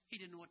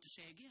 He didn't know what to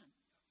say again.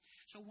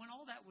 So when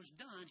all that was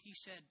done, he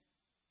said,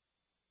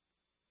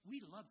 we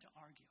love to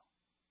argue.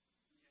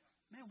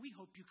 Man, we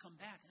hope you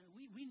come back.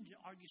 We need to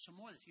argue some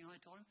more of this. You know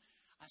what I told him?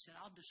 I said,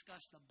 I'll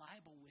discuss the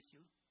Bible with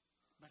you,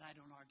 but I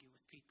don't argue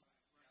with people.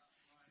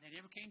 They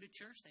never came to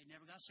church. They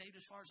never got saved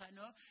as far as I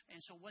know.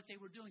 And so what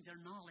they were doing, their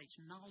knowledge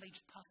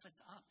puffeth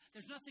up.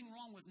 There's nothing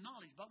wrong with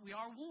knowledge, but we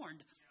are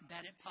warned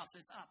that it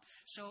puffeth up.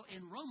 So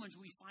in Romans,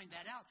 we find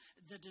that out.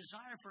 The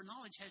desire for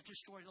knowledge has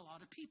destroyed a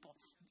lot of people.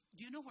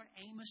 Do you know where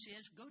Amos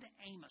is? Go to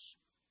Amos.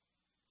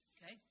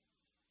 Okay?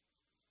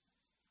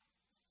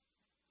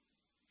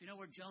 You know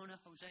where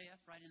Jonah, Hosea,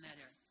 right in that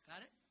area.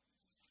 Got it?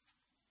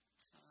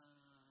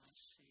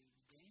 Let's see.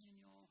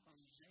 Daniel,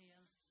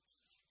 Hosea,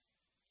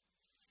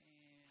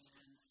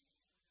 and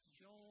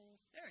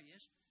Joel. There he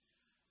is.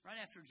 Right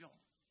after Joel.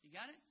 You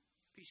got it?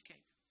 Piece of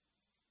cake.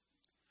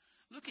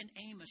 Look in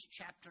Amos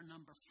chapter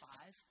number 5.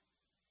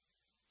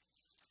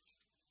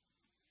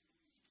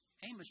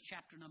 Amos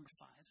chapter number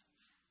 5.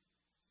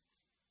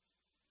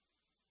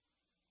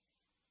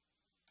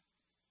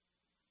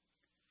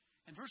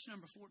 And verse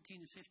number 14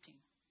 and 15.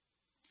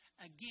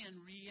 Again,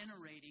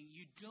 reiterating,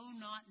 you do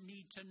not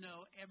need to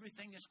know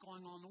everything that's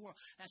going on in the world.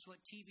 That's what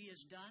TV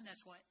has done.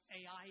 That's what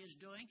AI is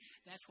doing.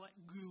 That's what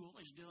Google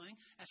is doing.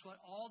 That's what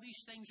all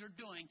these things are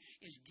doing,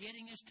 is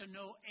getting us to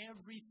know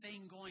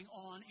everything going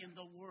on in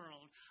the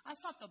world. I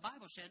thought the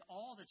Bible said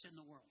all that's in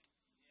the world.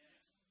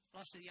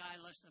 Lust of the eye,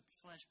 lust of the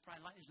flesh,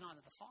 pride is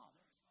not of the Father.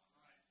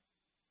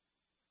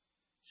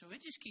 So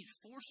it just keeps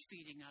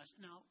force-feeding us.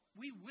 Now,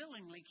 we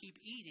willingly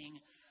keep eating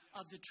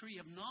of the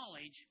tree of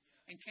knowledge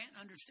and can't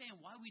understand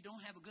why we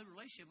don't have a good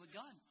relationship with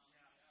God.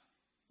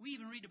 We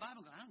even read the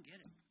Bible and go, I don't get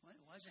it.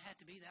 Why does it have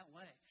to be that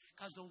way?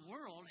 Because the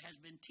world has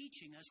been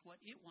teaching us what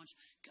it wants.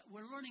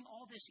 We're learning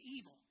all this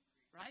evil,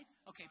 right?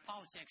 Okay,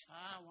 politics.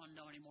 I don't want to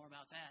know any more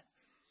about that.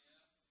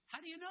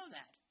 How do you know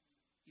that?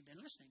 You've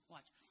been listening.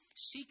 Watch.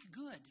 Seek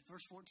good,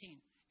 verse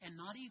 14, and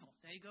not evil.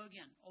 There you go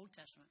again, Old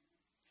Testament.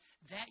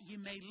 That you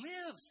may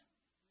live.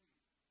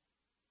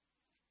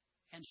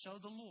 And so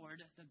the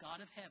Lord, the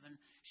God of heaven,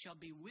 shall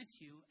be with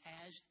you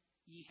as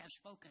ye have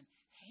spoken.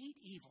 Hate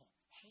evil.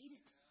 Hate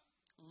it.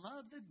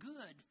 Love the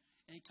good.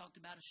 And he talked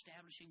about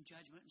establishing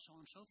judgment and so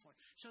on and so forth.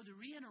 So the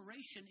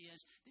reiteration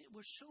is that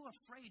we're so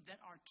afraid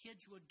that our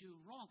kids would do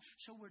wrong.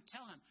 So we're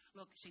telling them,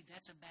 look, see,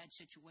 that's a bad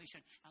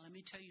situation. Now let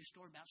me tell you a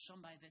story about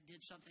somebody that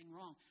did something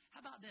wrong. How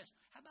about this?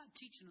 How about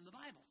teaching them the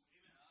Bible?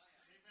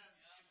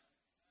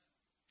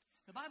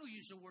 The Bible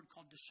uses a word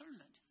called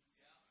discernment.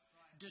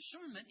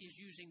 Discernment is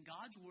using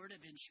God's word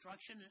of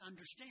instruction and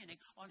understanding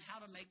on how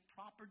to make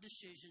proper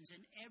decisions in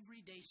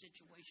everyday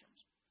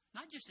situations.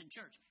 Not just in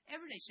church,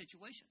 everyday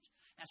situations.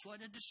 That's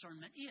what a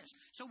discernment is.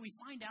 So we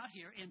find out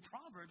here in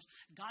Proverbs,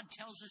 God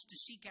tells us to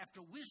seek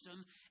after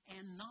wisdom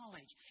and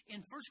knowledge.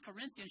 In 1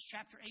 Corinthians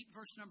chapter 8,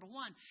 verse number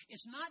 1,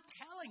 it's not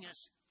telling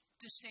us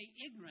to stay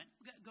ignorant.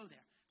 Go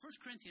there.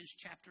 1 Corinthians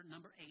chapter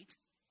number 8.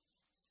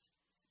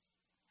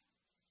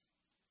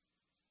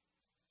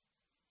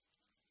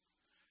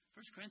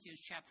 1 Corinthians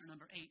chapter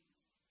number 8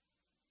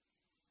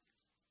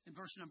 and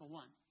verse number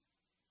 1.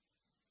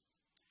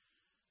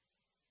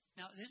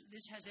 Now,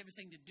 this has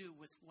everything to do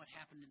with what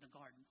happened in the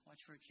garden.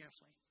 Watch very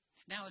carefully.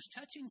 Now, as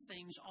touching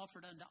things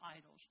offered unto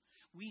idols,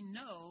 we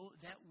know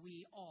that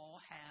we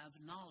all have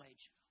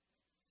knowledge.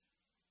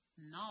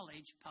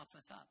 Knowledge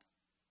puffeth up.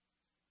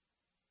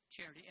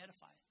 Charity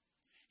edifieth.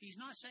 He's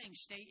not saying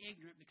stay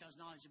ignorant because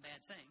knowledge is a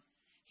bad thing.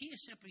 He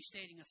is simply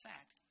stating a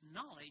fact.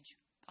 Knowledge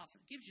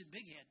puffeth, gives you the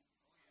big head.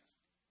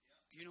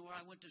 Do you know where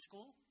I went to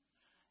school?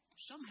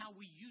 Somehow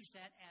we use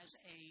that as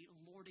a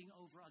lording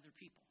over other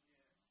people.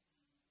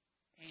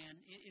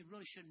 And it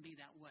really shouldn't be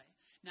that way.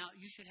 Now,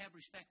 you should have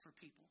respect for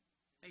people.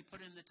 They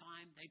put in the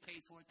time. They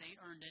paid for it. They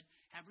earned it.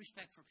 Have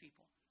respect for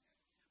people.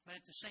 But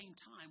at the same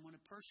time, when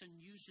a person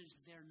uses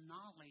their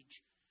knowledge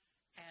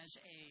as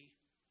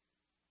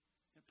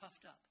they're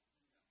puffed up.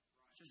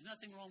 So there's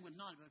nothing wrong with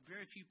knowledge, but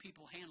very few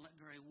people handle it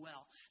very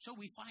well. So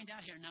we find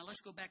out here. Now,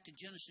 let's go back to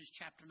Genesis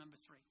chapter number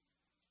 3.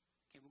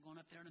 Okay, we're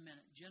going up there in a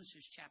minute.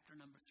 Genesis chapter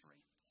number 3.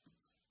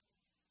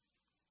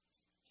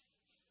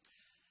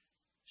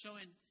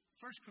 So in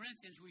 1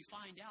 Corinthians, we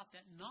find out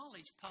that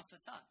knowledge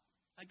puffeth up.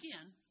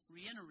 Again,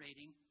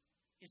 reiterating,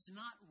 it's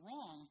not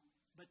wrong,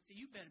 but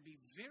you better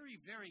be very,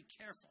 very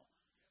careful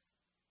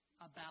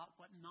about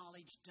what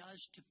knowledge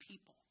does to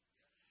people.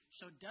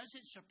 So does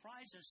it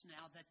surprise us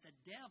now that the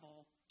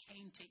devil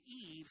came to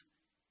Eve,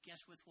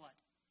 guess with what?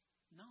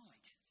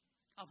 Knowledge.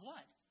 Of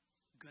what?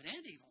 Good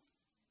and evil.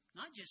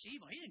 Not just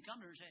evil. He didn't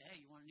come to her and say,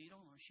 hey, you want a needle?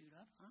 Want to shoot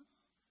up? Huh?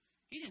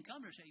 He didn't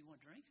come to her and say, you want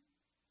a drink?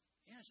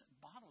 Yes, a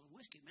bottle of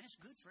whiskey. Man, it's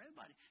good for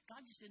everybody.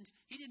 God just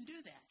he didn't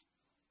do that.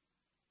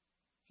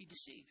 He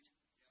deceived.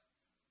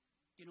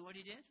 You know what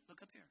he did?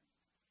 Look up there.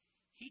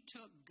 He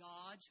took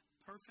God's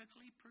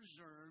perfectly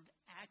preserved,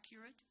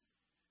 accurate,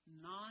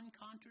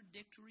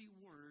 non-contradictory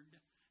word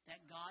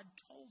that God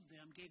told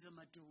them, gave them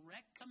a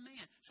direct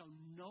command. So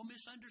no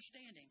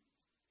misunderstanding.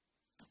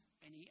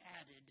 And he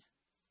added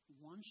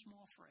one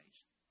small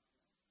phrase.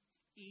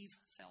 Eve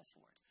fell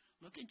for it.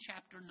 Look in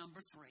chapter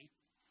number 3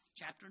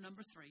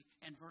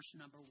 and verse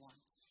number 1.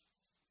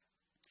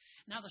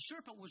 Now the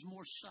serpent was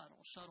more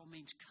subtle. Subtle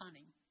means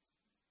cunning,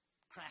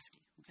 crafty,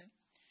 okay?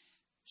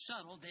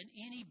 Subtle than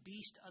any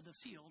beast of the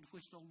field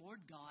which the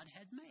Lord God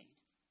had made.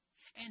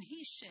 And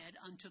he said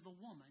unto the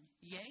woman,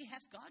 Yea,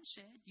 hath God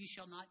said, Ye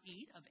shall not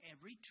eat of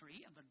every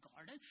tree of the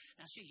garden?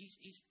 Now see,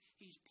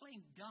 he's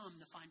playing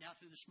dumb to find out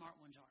who the smart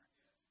ones are.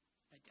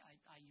 But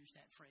I use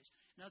that phrase.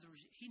 In other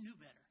words, he knew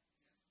better.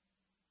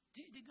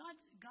 Did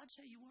God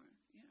say you weren't?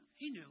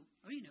 You know,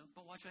 he knew.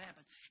 But watch what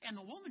happened. And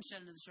the woman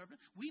said unto the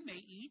serpent, We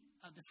may eat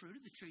of the fruit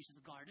of the trees of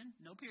the garden,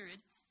 no period.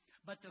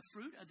 But the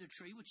fruit of the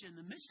tree which is in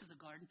the midst of the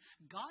garden,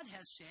 God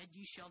hath said,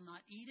 Ye shall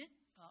not eat it.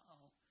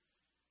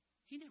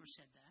 He never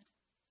said that.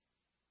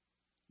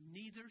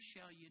 Neither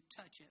shall you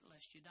touch it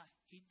lest you die.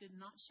 He did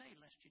not say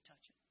lest you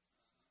touch it.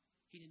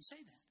 He didn't say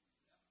that.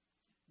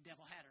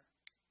 Devil had her.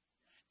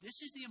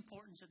 This is the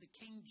importance of the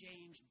King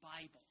James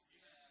Bible.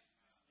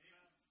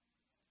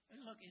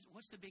 Look,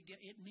 what's the big deal?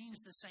 It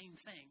means the same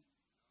thing.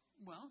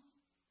 Well,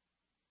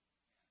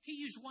 he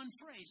used one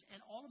phrase,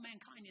 and all of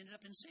mankind ended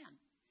up in sin.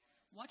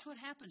 Watch what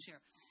happens here.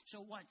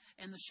 So what?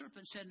 And the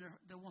serpent said to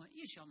the woman,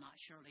 you shall not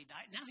surely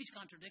die. Now he's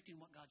contradicting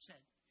what God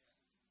said.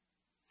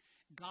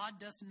 God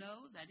doth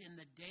know that in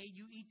the day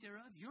you eat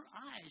thereof, your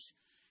eyes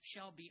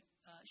shall be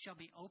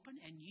open,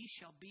 and ye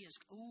shall be as...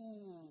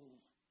 Ooh,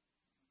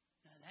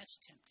 now that's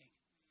tempting.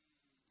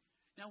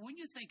 Now when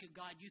you think of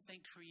God, you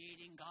think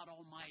creating, God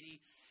Almighty.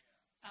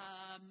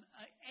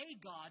 A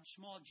God,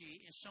 small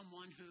g, is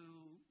someone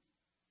who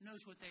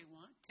knows what they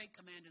want, take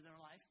command of their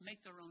life,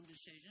 make their own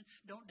decision,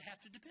 don't have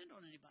to depend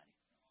on anybody.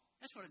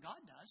 That's what a God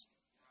does.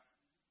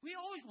 We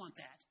always want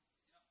that.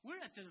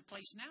 We're at the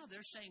place now,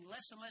 they're saying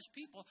less and less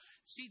people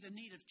see the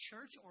need of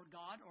church or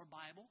God or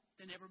Bible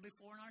than ever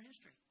before in our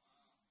history.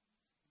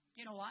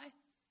 You know why?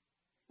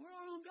 We're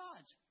our own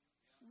gods.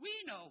 We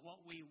know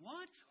what we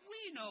want.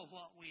 We know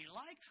what we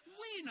like.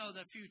 We know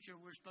the future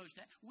we're supposed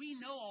to have. We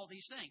know all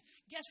these things.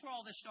 Guess where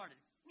all this started?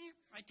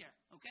 Right there,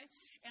 okay?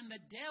 And the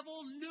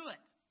devil knew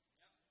it.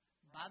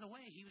 By the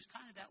way, he was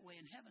kind of that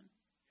way in heaven.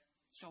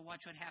 So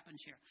watch what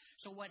happens here.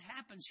 So what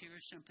happens here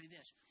is simply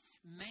this.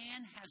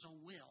 Man has a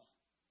will.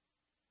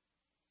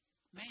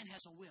 Man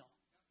has a will.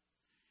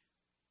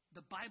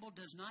 The Bible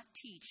does not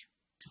teach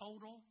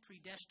total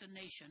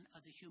predestination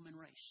of the human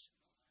race.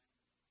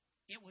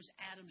 It was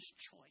Adam's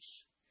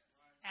choice.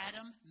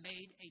 Adam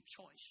made a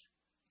choice.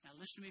 Now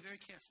listen to me very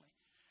carefully.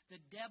 The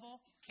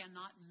devil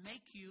cannot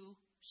make you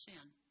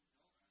sin.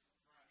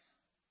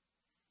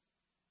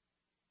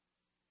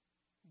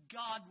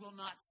 God will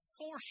not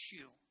force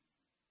you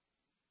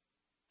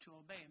to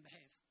obey and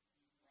behave.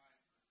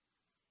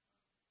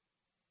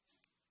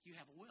 You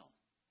have a will.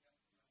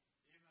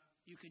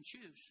 You can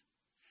choose.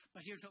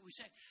 But here's what we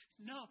say.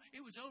 No,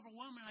 it was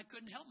overwhelming. I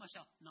couldn't help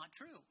myself. Not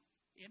true.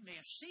 It may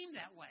have seemed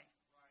that way.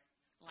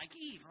 Like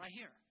Eve right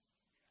here.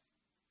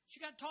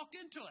 She got talked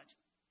into it.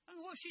 I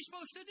mean, what was she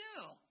supposed to do?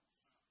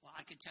 Well,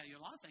 I could tell you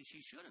a lot of things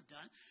she should have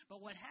done.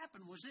 But what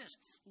happened was this.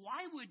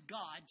 Why would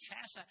God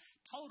chastise?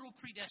 Total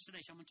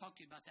predestination. I'm going to talk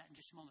to you about that in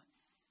just a moment.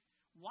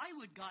 Why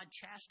would God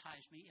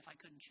chastise me if I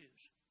couldn't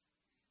choose?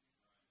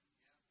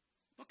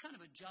 What kind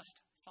of a just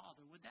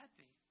father would that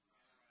be?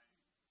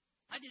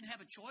 I didn't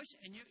have a choice,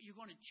 and you're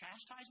going to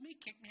chastise me,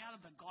 kick me out of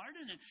the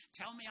garden, and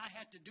tell me I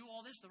had to do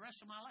all this the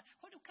rest of my life?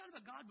 What kind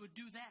of a God would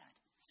do that?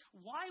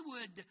 Why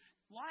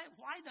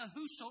the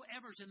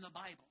whosoever's in the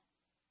Bible?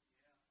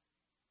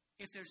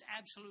 If there's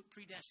absolute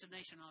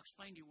predestination, I'll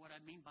explain to you what I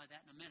mean by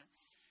that in a minute.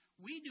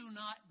 We do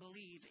not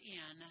believe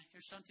in,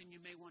 here's something you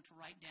may want to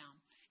write down.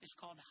 It's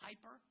called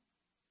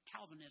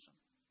hyper-Calvinism.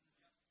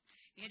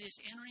 It is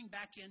entering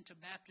back into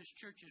Baptist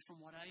churches,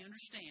 from what I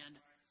understand,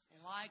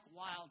 like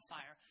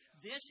wildfire.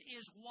 This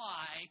is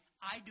why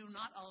I do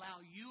not allow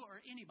you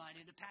or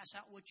anybody to pass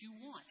out what you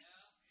want.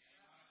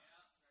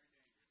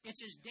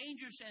 It's as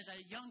dangerous as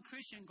a young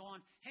Christian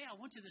going, hey, I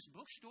went to this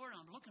bookstore and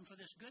I'm looking for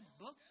this good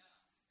book.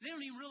 They don't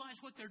even realize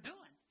what they're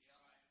doing.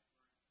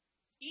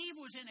 Eve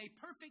was in a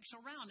perfect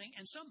surrounding,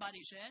 and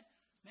somebody said,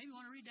 maybe you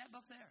want to read that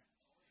book there.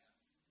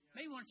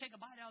 Maybe you want to take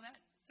a bite out of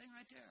that thing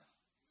right there.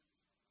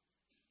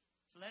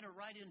 Let her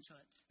right into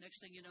it.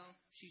 Next thing you know,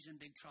 she's in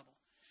big trouble.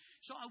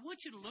 So I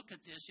want you to look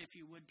at this, if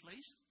you would,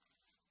 please.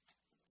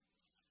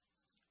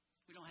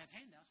 We don't have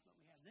handouts, but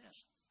we have this.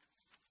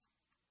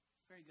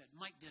 Very good.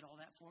 Mike did all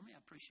that for me. I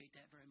appreciate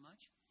that very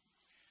much.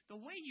 The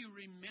way you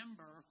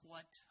remember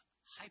what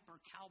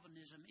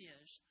hyper-Calvinism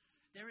is,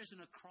 there is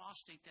an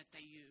acrostic that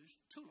they use,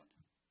 TULIP.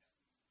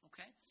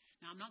 Okay?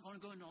 Now, I'm not going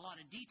to go into a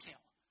lot of detail,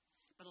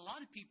 but a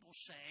lot of people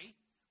say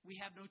we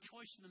have no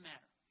choice in the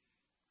matter,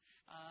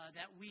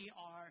 that we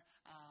are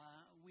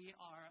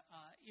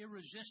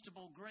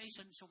irresistible grace,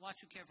 and so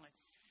watch it carefully.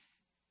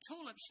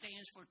 TULIP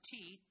stands for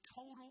T,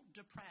 total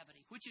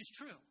depravity, which is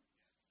true.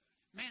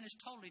 Man is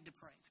totally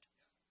depraved.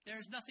 There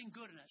is nothing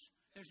good in us.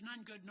 There's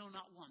none good, no,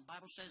 not one.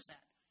 Bible says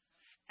that.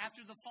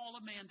 After the fall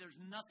of man, there's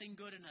nothing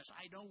good in us.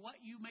 I know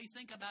what you may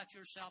think about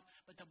yourself,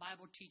 but the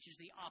Bible teaches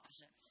the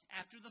opposite.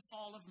 After the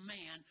fall of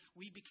man,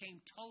 we became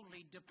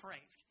totally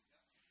depraved.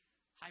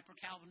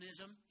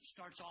 Hyper-Calvinism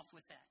starts off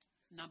with that.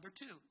 Number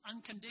 2,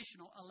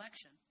 unconditional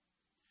election.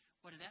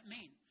 What did that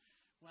mean?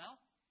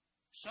 Well,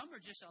 some are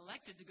just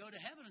elected to go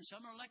to heaven and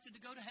some are elected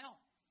to go to hell.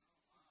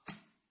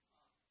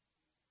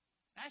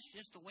 That's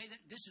just the way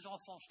that, this is all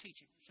false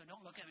teaching. So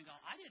don't look at me and go,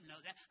 I didn't know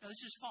that. No,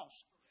 this is false.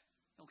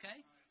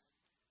 Okay?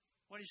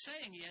 What he's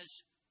saying is,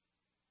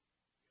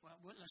 well,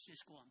 let's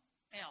just go on.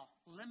 L,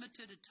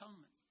 limited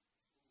atonement.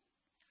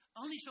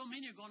 Only so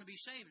many are going to be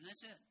saved, and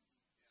that's it.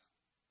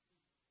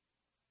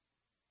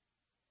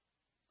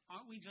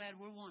 Aren't we glad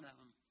we're one of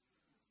them?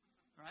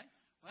 Right?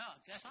 Well, I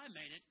guess I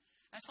made it.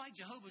 That's like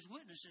Jehovah's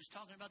Witnesses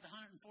talking about the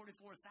 144,000,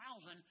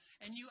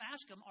 and you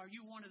ask them, are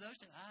you one of those?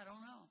 I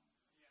don't know.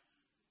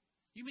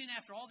 You mean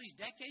after all these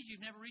decades,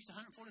 you've never reached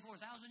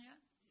 144,000 yet?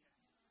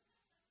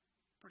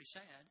 Pretty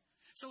sad.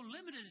 So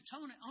limited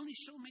atonement, only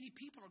so many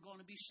people are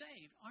going to be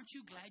saved. Aren't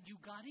you glad you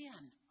got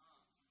in?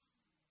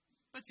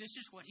 But this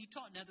is what he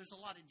taught. Now, there's a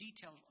lot of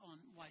details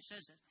on why he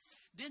says it.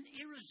 Then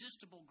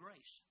irresistible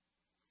grace.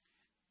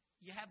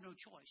 You have no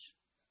choice.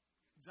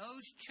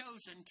 Those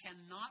chosen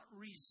cannot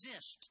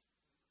resist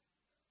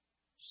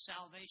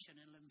salvation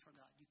and living for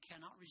God. You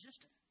cannot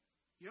resist it.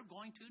 You're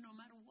going to no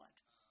matter what.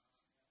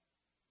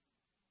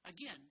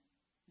 Again,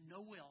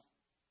 no will.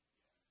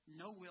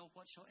 No will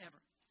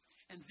whatsoever.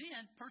 And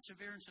then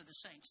perseverance of the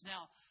saints.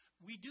 Now,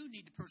 we do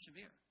need to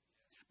persevere.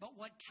 But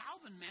what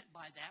Calvin meant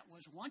by that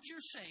was once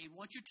you're saved,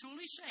 once you're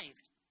truly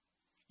saved,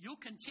 you'll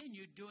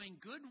continue doing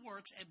good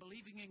works and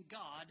believing in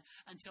God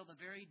until the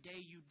very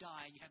day you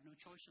die. You have no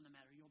choice in the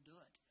matter. You'll do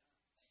it.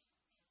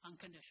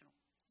 Unconditional.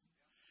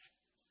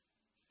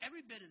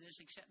 Every bit of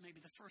this, except maybe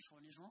the first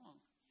one, is wrong.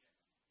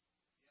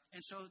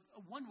 And so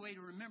one way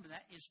to remember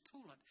that is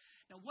tulip.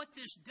 Now what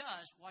this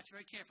does, watch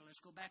very carefully.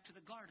 Let's go back to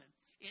the garden.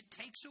 It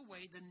takes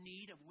away the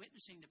need of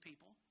witnessing to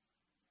people.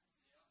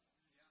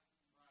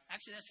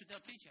 Actually, that's what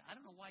they'll teach you. I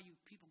don't know why you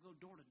people go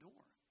door to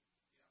door.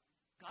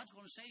 God's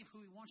going to save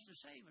who he wants to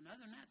save. And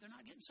other than that, they're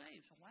not getting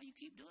saved. So why do you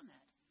keep doing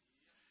that?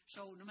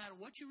 So no matter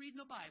what you read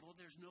in the Bible,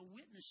 there's no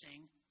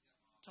witnessing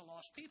to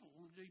lost people. It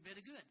won't do you a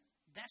bit of good.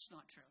 That's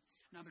not true.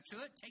 Number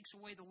two, it takes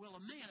away the will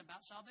of man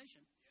about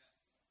salvation.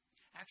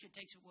 Actually, it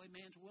takes away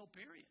man's will,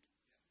 period.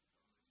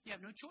 You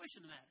have no choice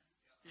in the matter.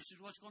 This is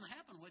what's going to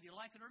happen, whether you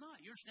like it or not.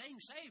 You're staying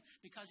saved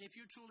because if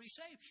you're truly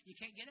saved, you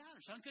can't get out.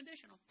 It's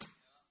unconditional.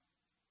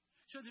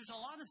 So there's a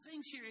lot of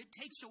things here. It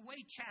takes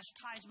away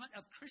chastisement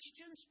of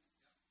Christians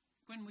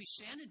when we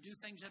sin and do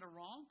things that are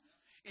wrong.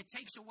 It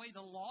takes away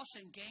the loss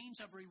and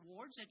gains of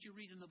rewards that you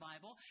read in the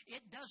Bible.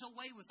 It does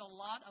away with a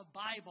lot of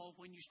Bible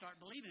when you start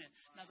believing it.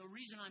 Now, the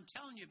reason I'm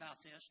telling you about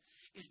this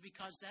is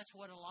because that's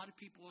what a lot of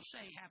people will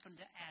say happened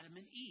to Adam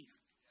and Eve.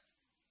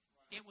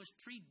 It was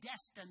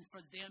predestined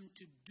for them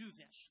to do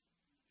this.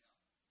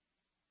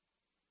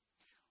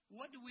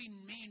 What do we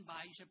mean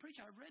by, you say,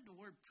 preacher, I've read the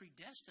word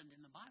predestined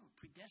in the Bible,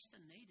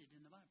 predestinated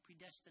in the Bible,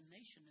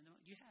 predestination in the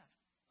Bible. You have.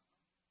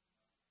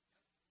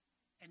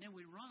 And then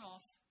we run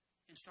off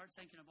and start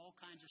thinking of all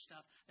kinds of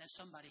stuff that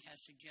somebody has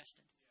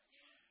suggested.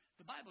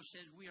 The Bible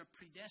says we are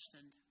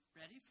predestined,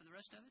 ready for the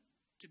rest of it,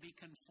 to be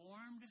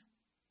conformed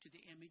to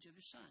the image of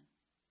his Son.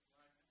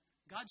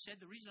 God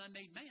said the reason I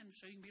made man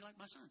so you can be like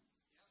my Son.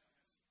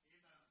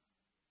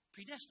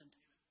 Predestined.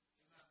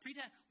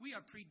 We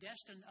are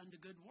predestined unto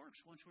good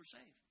works once we're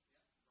saved.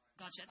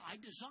 God said, I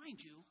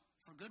designed you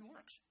for good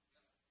works.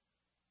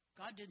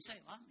 God didn't say,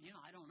 well,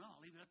 I don't know.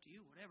 I'll leave it up to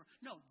you, whatever.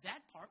 No,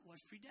 that part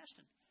was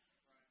predestined.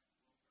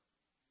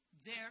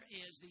 There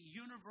is the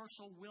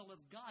universal will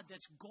of God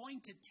that's going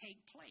to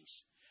take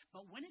place.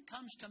 But when it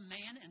comes to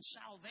man and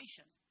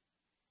salvation,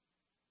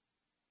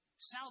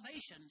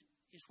 salvation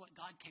is what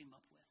God came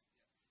up with.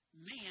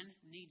 Man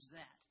needs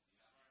that.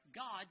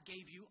 God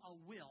gave you a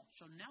will.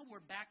 So now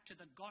we're back to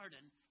the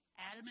garden.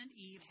 Adam and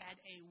Eve had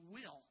a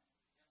will,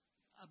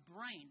 a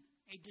brain,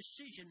 a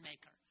decision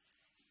maker.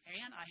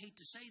 And I hate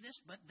to say this,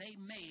 but they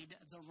made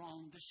the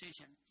wrong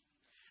decision.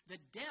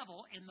 The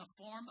devil in the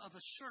form of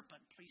a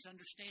serpent, please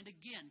understand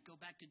again, go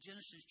back to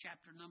Genesis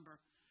chapter number,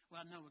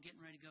 we're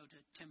getting ready to go to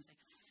Timothy.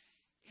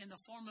 In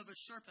the form of a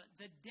serpent.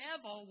 The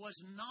devil was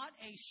not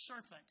a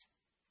serpent.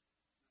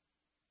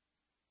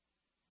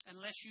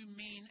 Unless you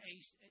mean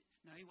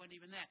no, he wasn't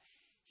even that.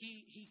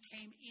 He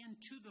came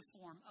into the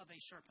form of a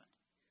serpent.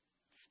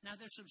 Now,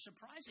 there's some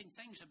surprising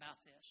things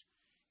about this.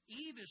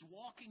 Eve is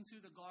walking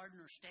through the garden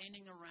or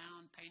standing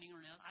around, painting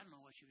her nails. I don't know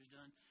what she was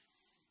doing.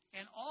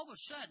 And all of a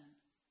sudden,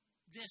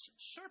 this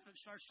serpent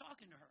starts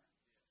talking to her.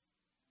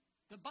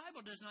 The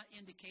Bible does not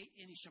indicate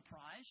any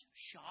surprise,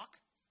 shock,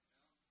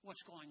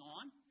 what's going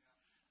on,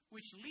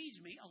 which leads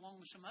me, along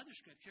with some other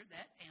scripture,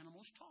 that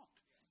animals talked.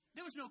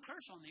 There was no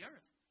curse on the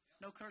earth.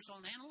 No curse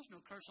on animals, no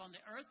curse on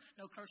the earth,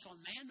 no curse on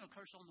man, no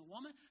curse on the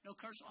woman, no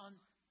curse on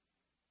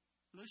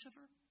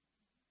Lucifer,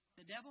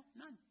 the devil,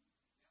 none.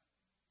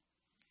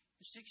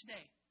 The sixth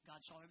day,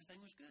 God saw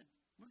everything was good.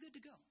 We're good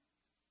to go.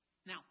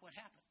 Now, what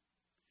happened?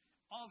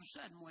 All of a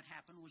sudden, what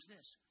happened was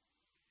this.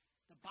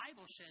 The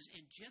Bible says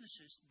in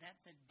Genesis that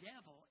the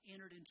devil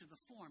entered into the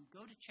form.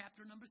 Go to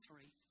chapter number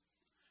 3,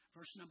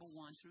 verse number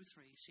 1 through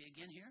 3. See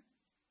again here?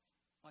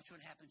 Watch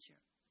what happens here.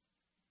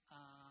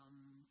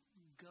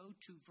 Go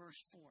to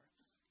verse 4.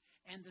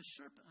 And the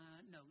serpent,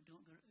 don't go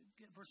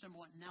to verse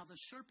number 1. Now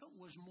the serpent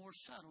was more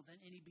subtle than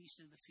any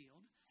beast of the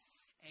field.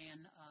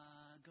 And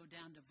go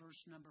down to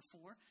verse number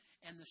 4.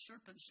 And the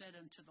serpent said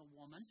unto the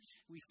woman,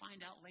 we find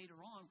out later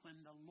on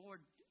when the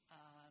Lord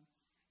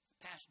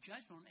passed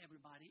judgment on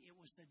everybody, it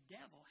was the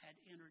devil had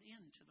entered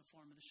into the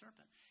form of the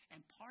serpent.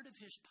 And part of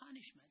his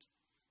punishment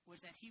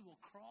was that he will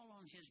crawl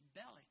on his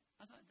belly.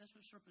 I thought that's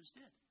what serpents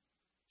did.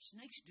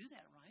 Snakes do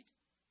that, right?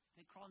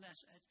 They crawl on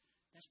that.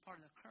 That's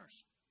part of the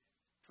curse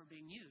for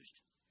being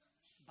used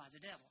by the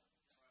devil.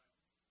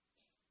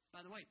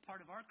 By the way,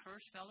 part of our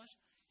curse, fellas,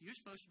 you're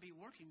supposed to be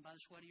working by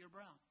the sweat of your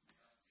brow.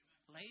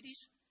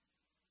 Ladies,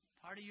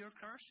 part of your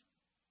curse,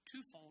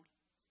 twofold.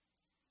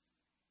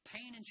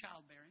 Pain in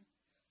childbearing.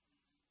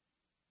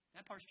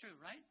 That part's true,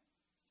 right?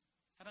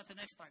 How about the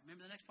next part?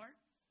 Remember the next part?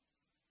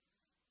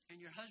 and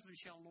your husband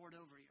shall lord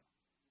over you.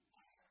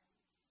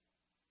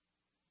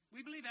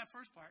 We believe that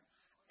first part.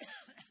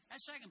 That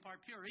second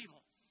part, pure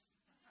evil.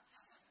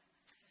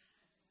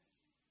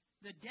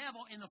 The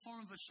devil, in the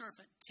form of a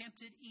serpent,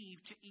 tempted Eve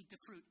to eat the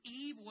fruit.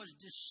 Eve was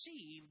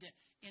deceived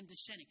into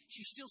sinning.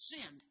 She still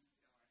sinned,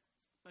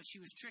 but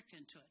she was tricked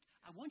into it.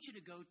 I want you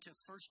to go to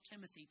 1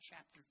 Timothy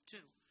chapter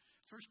 2.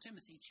 1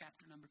 Timothy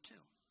chapter number 2.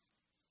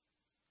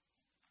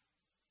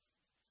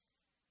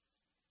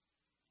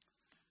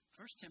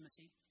 1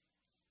 Timothy.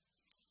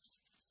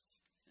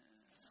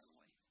 Out of the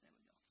way. There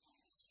we go.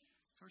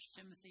 1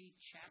 Timothy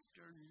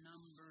chapter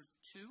number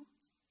 2.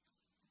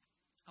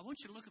 I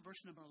want you to look at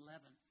verse number 11.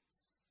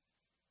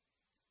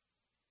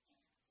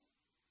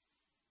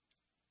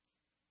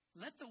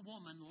 Let the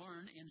woman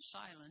learn in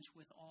silence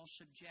with all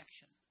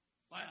subjection.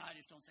 Well, I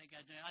just don't think I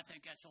do. I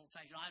think that's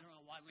old-fashioned. I don't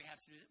know why we have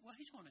to do it. Well,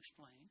 he's going to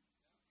explain.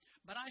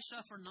 But I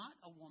suffer not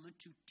a woman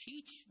to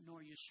teach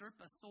nor usurp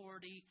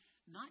authority,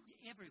 not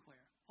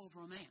everywhere,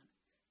 over a man.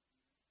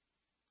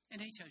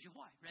 And he tells you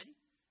why. Ready?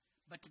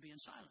 But to be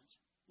in silence.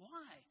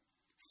 Why?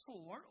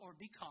 For or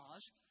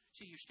because.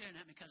 See, you're staring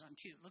at me because I'm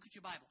cute. Look at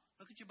your Bible.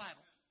 Look at your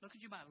Bible. Look at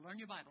your Bible. Learn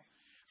your Bible.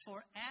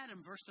 For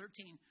Adam, verse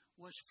 13,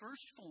 was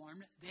first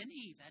formed, then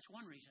Eve. That's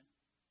one reason.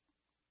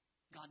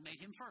 God made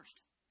him first.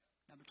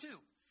 Number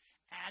two,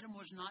 Adam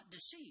was not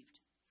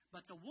deceived,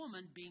 but the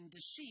woman being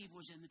deceived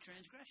was in the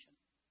transgression.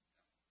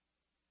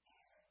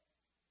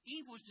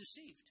 Eve was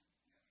deceived.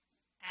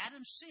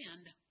 Adam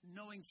sinned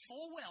knowing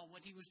full well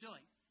what he was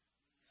doing.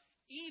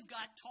 Eve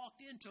got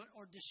talked into it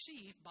or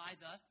deceived by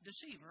the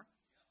deceiver,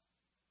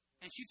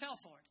 and she fell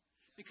for it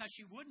because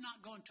she would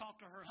not go and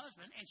talk to her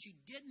husband, and she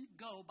didn't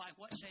go by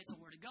what saith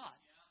the Word of God.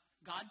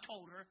 God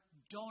told her,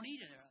 don't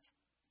eat it thereof.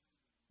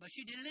 But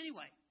she did it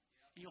anyway.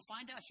 And you'll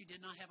find out she did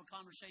not have a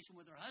conversation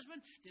with her husband,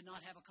 did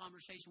not have a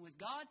conversation with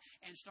God,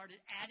 and started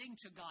adding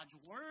to God's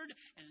Word.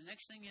 And the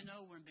next thing you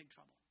know, we're in big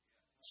trouble.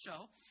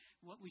 So,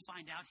 what we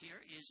find out here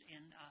is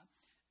in,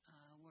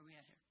 where are we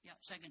at here? Yeah,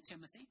 2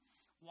 Timothy.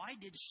 Why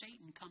did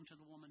Satan come to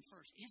the woman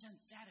first? Isn't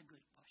that a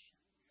good question?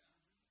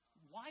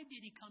 Why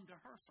did he come to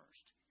her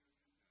first?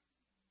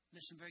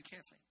 Listen very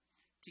carefully.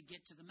 To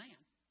get to the man.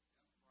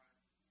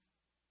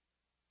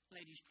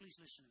 Ladies, please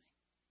listen to me.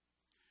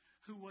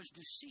 Who was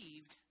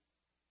deceived,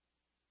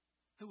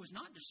 who was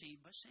not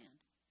deceived but sinned.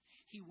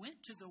 He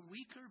went to the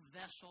weaker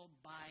vessel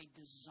by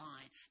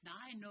design. Now,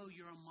 I know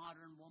you're a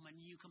modern woman.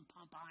 You can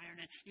pump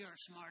iron, and you're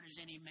as smart as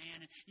any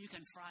man. And you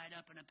can fry it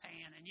up in a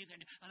pan, and you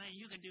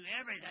can do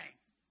everything.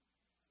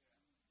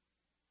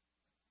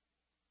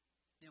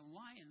 Then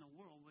why in the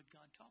world would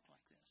God talk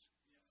like this?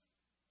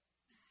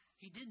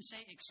 He didn't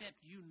say,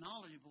 except you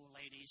knowledgeable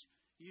ladies,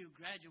 you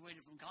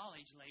graduated from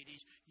college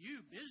ladies,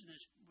 you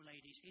business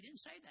ladies. He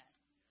didn't say that.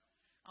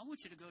 I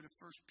want you to go to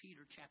 1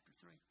 Peter chapter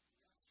 3.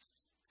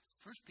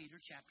 1 Peter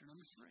chapter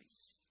number 3.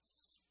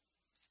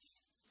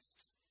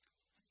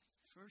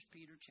 1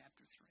 Peter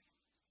chapter 3.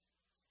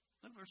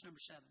 Look at verse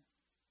number 7.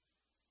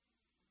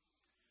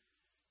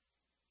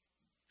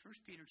 1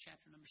 Peter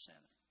chapter number 7.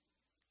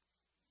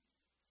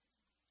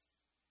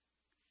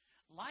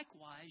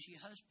 Likewise, ye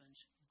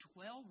husbands,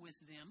 dwell with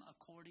them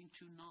according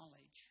to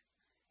knowledge,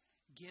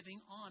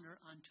 giving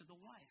honor unto the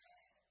wife,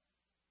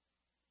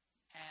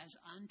 as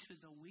unto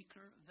the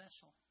weaker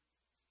vessel,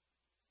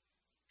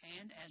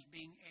 and as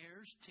being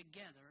heirs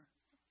together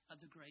of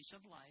the grace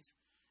of life,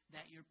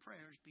 that your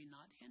prayers be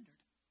not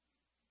hindered.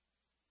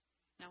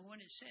 Now,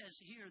 when it says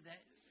here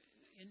that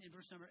in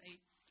verse number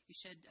 8, he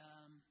said,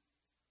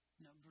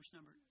 verse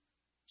number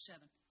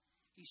 7,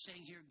 he's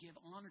saying here, give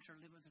honor to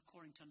live with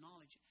according to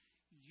knowledge.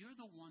 You're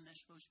the one that's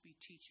supposed to be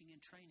teaching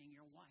and training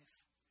your wife.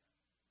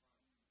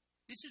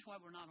 This is why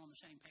we're not on the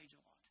same page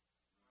a lot.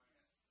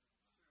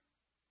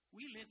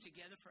 We live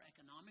together for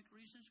economic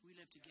reasons. We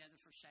live together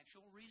for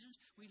sexual reasons.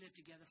 We live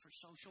together for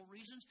social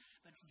reasons.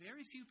 But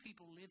very few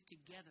people live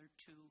together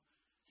to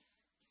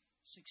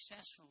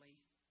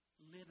successfully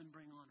live and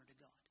bring honor to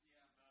God.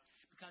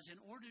 Because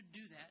in order to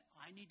do that,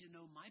 I need to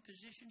know my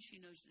position.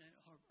 She knows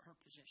her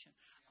position.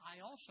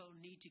 I also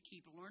need to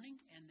keep learning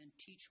and then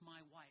teach my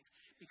wife.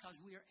 Because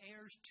we are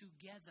heirs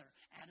together.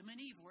 Adam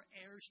and Eve were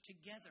heirs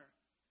together.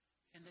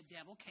 And the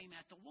devil came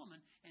at the woman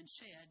and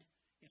said,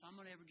 if I'm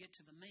going to ever get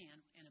to the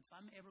man, and if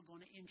I'm ever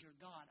going to injure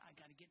God, I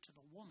got to get to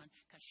the woman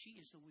because she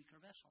is the weaker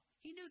vessel.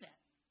 He knew that.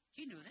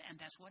 He knew that, and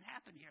that's what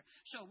happened here.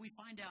 So we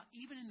find out,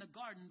 even in the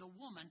garden, the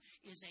woman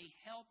is a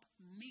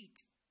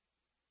helpmeet.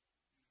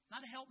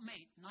 Not a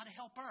helpmate, not a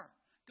helper.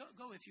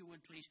 Go if you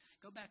would, please.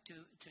 Go back to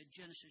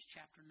Genesis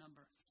chapter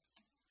number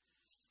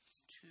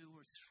 2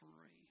 or 3.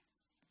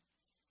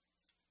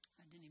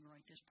 I didn't even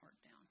write this part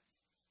down.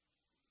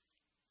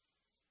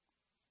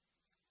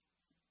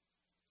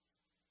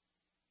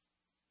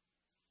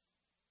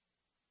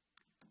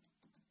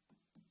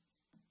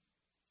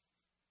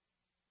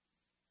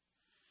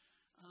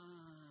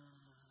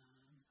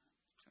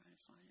 Trying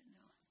to find it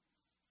now.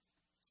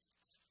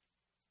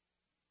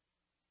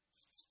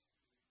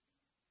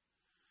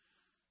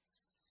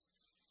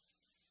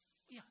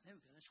 Yeah, there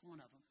we go. That's one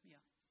of them. Yeah.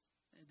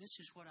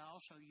 This is what I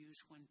also use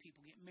when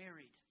people get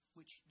married.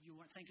 which you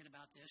weren't thinking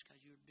about this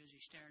because you were busy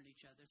staring at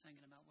each other,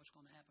 thinking about what's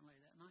going to happen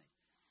later that night.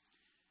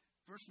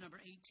 Verse number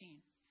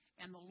 18.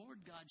 And the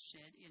Lord God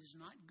said, it is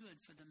not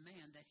good for the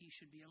man that he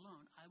should be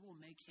alone. I will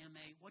make him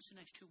a, what's the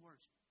next two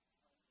words?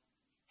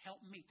 Help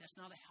meet. That's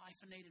not a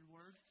hyphenated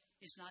word.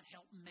 It's not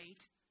help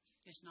mate.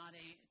 It's not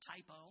a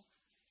typo.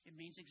 It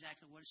means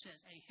exactly what it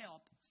says. A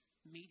help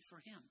meet for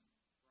him.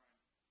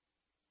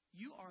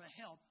 You are a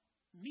help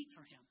meet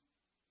for him.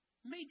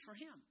 Made for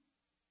him.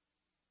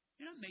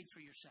 You're not made for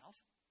yourself.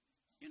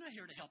 You're not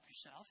here to help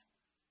yourself.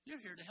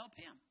 You're here to help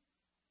him.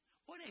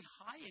 What a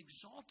high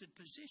exalted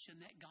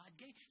position that God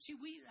gave. See,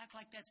 we act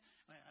like that's,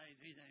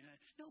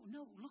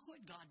 no, look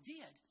what God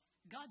did.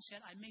 God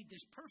said, I made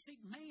this perfect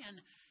man,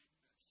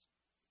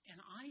 and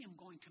I am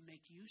going to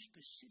make you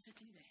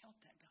specifically to help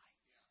that guy.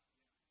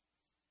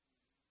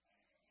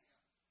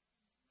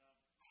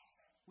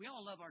 We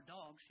all love our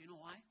dogs. You know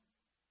why?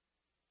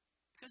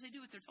 Because they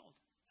do what they're told.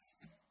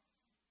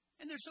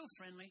 And they're so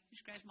friendly. You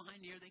scratch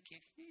behind the ear, they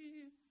kick.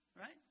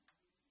 Right?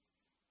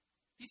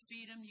 You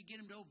feed them, you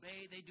get them to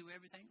obey, they do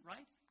everything,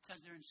 right?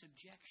 Because they're in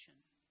subjection.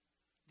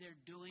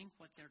 They're doing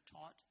what they're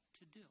taught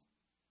to do.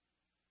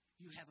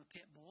 You have a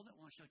pit bull that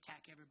wants to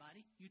attack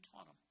everybody, you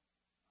taught them.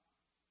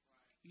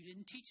 You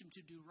didn't teach them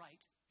to do right,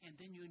 and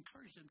then you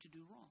encourage them to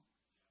do wrong.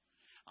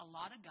 A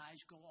lot of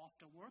guys go off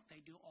to work,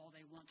 they do all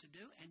they want to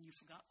do, and you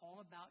forgot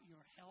all about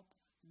your help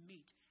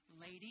meet.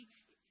 Lady,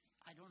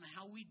 I don't know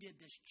how we did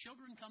this.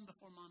 Children come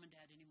before mom and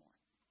dad anymore.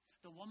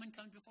 The woman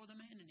comes before the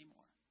man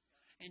anymore.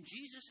 And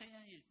Jesus said,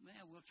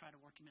 well, we'll try to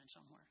work him in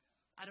somewhere.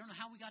 I don't know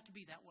how we got to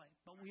be that way,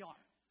 but we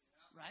are,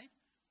 right?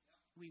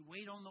 We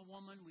wait on the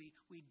woman. We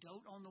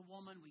dote on the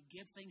woman. We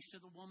give things to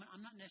the woman.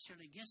 I'm not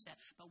necessarily against that,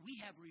 but we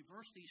have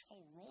reversed these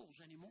whole roles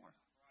anymore.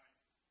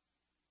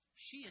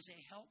 She is a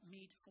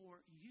helpmeet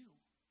for you.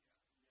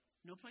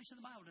 No place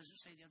in the Bible does it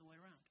say the other way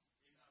around.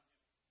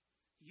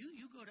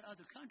 You go to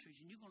other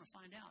countries and you're going to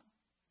find out.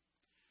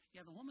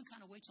 Yeah, the woman kind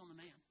of waits on the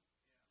man.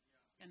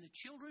 And the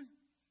children,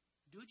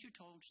 do what you're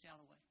told, stay out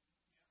of the way.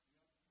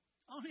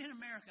 Only in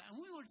America. And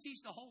we want to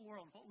teach the whole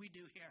world what we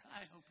do here.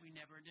 I hope we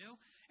never do.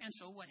 And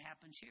so what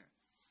happens here?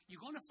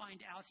 You're going to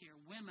find out here,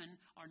 women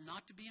are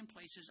not to be in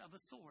places of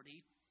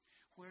authority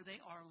where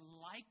they are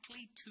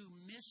likely to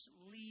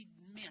mislead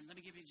men. Let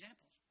me give you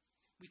examples.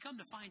 We come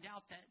to find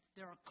out that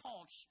there are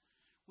cults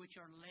which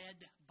are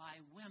led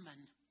by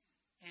women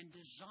and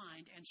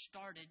designed and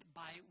started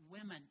by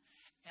women.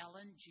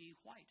 Ellen G.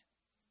 White,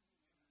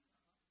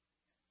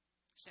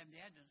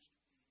 Seventh-day Adventist.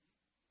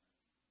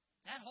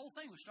 That whole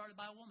thing was started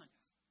by a woman.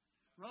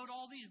 Wrote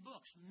all these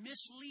books,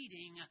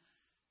 misleading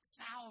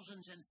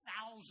thousands and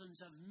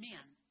thousands of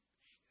men,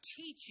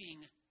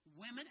 teaching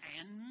women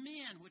and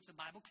men, which the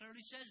Bible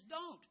clearly says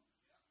don't.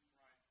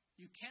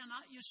 You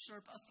cannot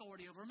usurp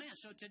authority over men.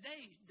 So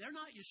today, they're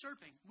not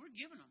usurping. We're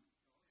giving them.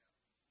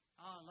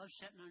 Oh, I love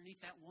sitting underneath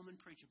that woman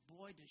preacher.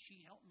 Boy, does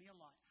she help me a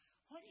lot.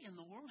 What in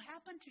the world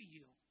happened to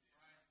you?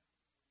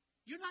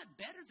 You're not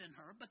better than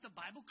her, but the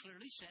Bible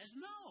clearly says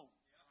no.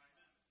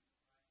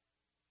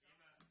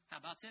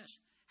 How about this?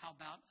 How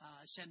about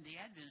Seventh-day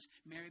Adventist,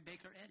 Mary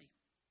Baker Eddy?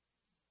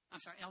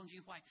 I'm sorry, Ellen G.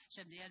 White,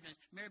 Seventh-day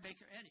Adventist, Mary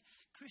Baker Eddy.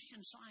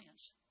 Christian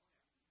Science.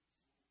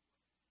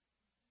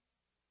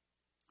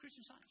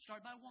 Christian Science,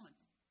 started by a woman.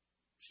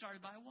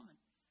 Started by a woman.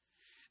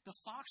 The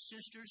Fox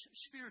Sisters,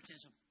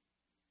 Spiritism.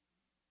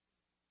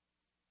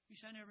 You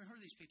say, I never heard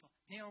of these people.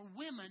 They are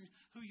women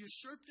who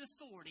usurped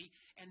authority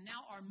and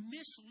now are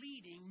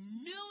misleading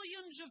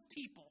millions of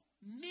people,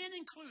 men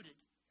included,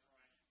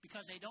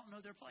 because they don't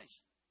know their place.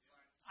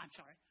 I'm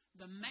sorry.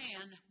 The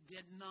man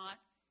did not.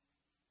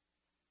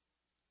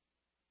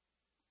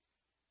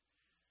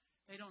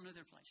 They don't know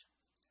their place.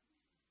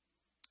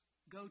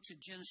 Go to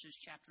Genesis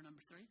chapter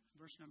number 3,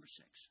 verse number 6.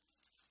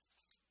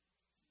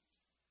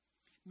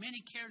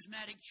 Many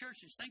charismatic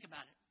churches, think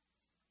about it.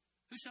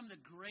 Who's some of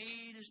the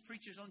greatest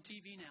preachers on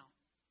TV now?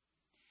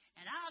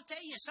 And I'll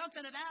tell you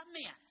something about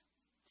men.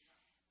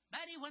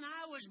 Buddy, when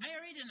I was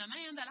married and the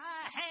man that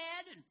I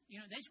had, and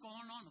they just go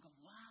on and on and go,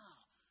 wow,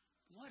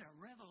 what a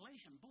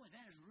revelation. Boy,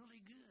 that is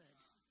really good.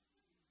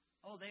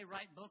 Oh, they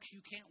write books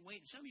you can't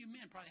wait. Some of you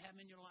men probably have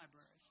them in your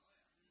libraries.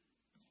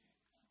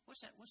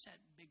 What's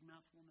that big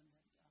mouth woman?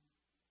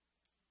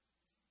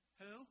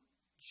 Who?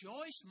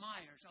 Joyce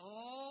Myers.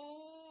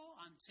 Oh,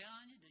 I'm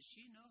telling you, does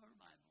she know her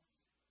Bible?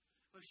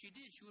 Well, if she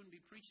did, she wouldn't be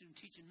preaching and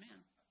teaching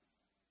men.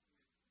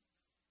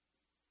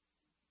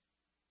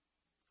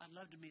 I'd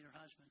love to meet her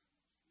husband.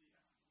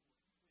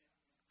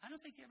 I don't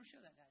think they ever show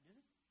that guy, do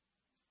they?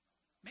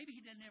 Maybe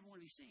he doesn't ever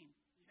want to be seen.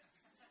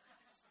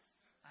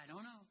 I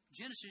don't know.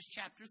 Genesis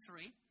chapter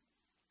 3,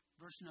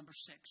 verse number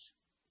 6.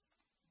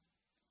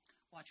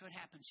 Watch what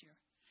happens here.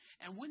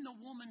 And when the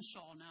woman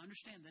saw, now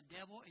understand, the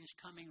devil is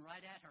coming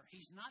right at her.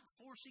 He's not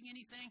forcing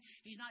anything.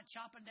 He's not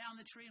chopping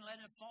down the tree and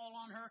letting it fall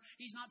on her.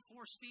 He's not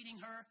force feeding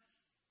her.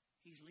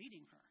 He's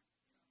leading her.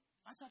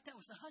 I thought that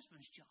was the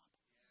husband's job.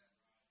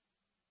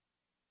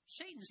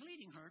 Satan's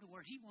leading her to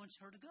where he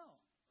wants her to go.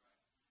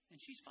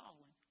 And she's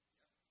following.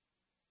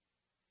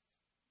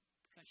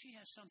 Because she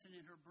has something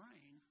in her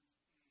brain.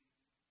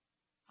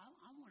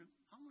 I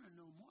want to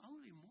know more. I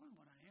want to be more than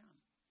what I am.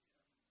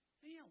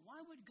 And yeah, why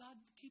would God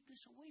keep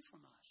this away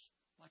from us?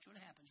 Watch what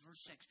happens.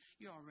 Verse 6.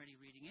 You're already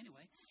reading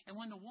anyway. And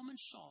when the woman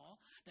saw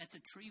that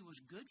the tree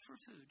was good for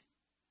food,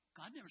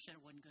 God never said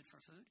it wasn't good for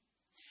food.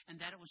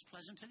 And that it was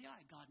pleasant to the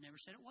eye. God never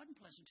said it wasn't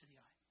pleasant to the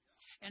eye.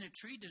 And a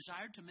tree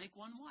desired to make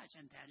one wise.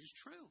 And that is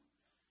true.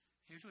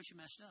 Here's what she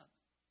messed up.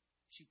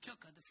 She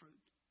took of the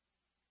fruit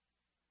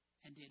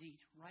and did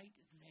eat. Right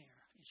there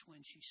is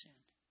when she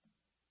sinned.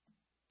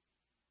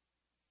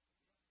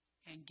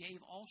 And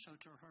gave also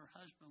to her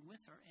husband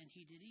with her, and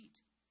he did eat.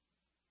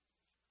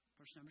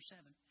 Verse number 7.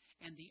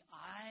 And the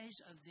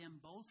eyes of them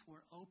both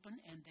were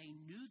open, and they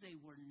knew they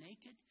were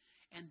naked,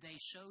 and they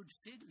sewed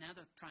fig. Now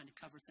they're trying to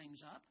cover things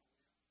up.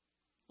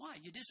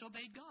 Why? You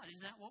disobeyed God.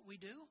 Isn't that what we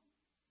do?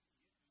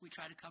 We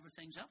try to cover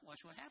things up.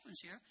 Watch what happens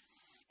here.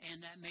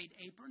 And made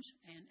aprons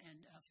and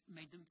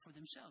made them for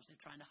themselves.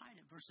 They're trying to hide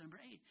it. Verse number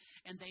 8.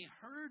 And they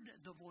heard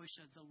the voice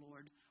of the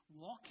Lord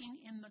walking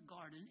in the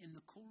garden in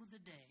the cool of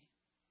the day.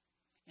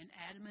 And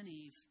Adam and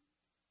Eve,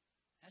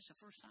 that's the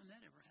first time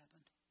that ever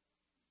happened.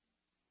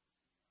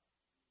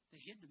 They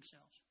hid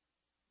themselves.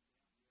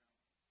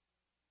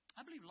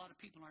 I believe a lot of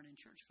people aren't in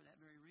church for that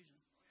very reason.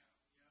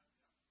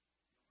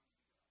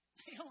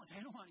 They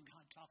don't want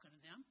God talking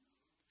to them.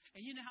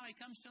 And you know how he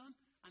comes to them?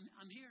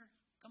 I'm here.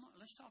 Come on,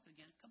 let's talk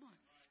again. Come on.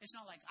 It's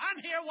not like,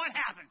 I'm here, what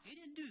happened? He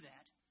didn't do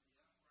that.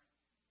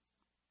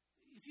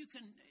 If you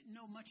can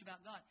know much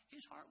about God,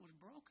 his heart was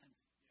broken.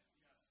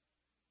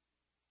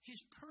 His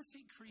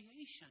perfect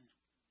creation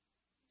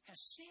has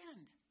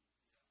sinned.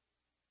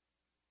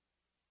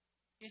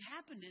 It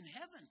happened in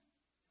heaven.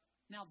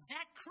 Now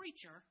that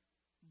creature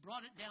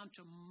brought it down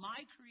to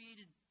my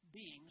created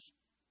beings,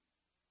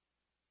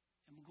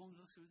 and we're going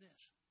to go through this.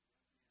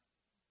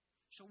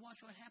 So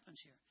watch what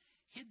happens here.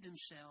 Hid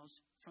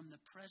themselves from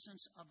the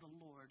presence of the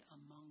Lord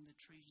among the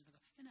trees of the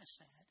garden. Isn't that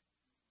sad?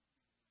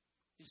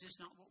 Is this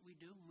not what we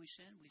do when we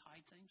sin? We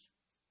hide things.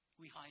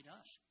 We hide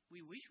us. We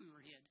wish we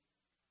were hid.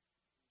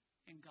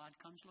 And God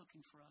comes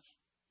looking for us.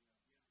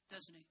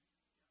 Doesn't he?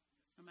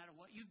 No matter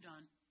what you've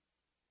done.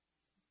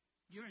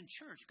 You're in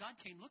church. God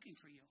came looking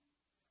for you.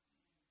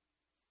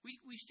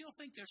 We still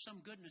think there's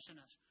some goodness in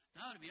us.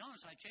 Now, to be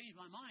honest, I changed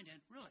my mind. And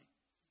really,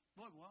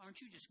 boy,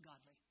 aren't you just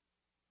godly?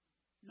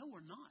 No,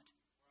 we're not.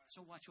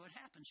 So watch what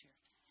happens here.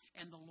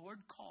 And the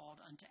Lord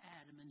called unto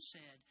Adam and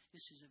said,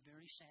 this is a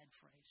very sad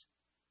phrase.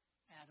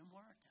 Adam,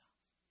 where art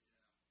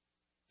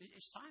thou?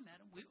 It's time,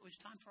 Adam.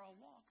 It's time for our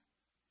walk.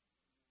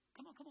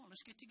 Come on,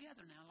 let's get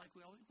together now. Like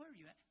we always, where are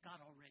you at? God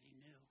already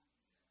knew.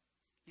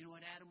 You know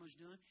what Adam was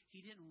doing?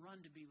 He didn't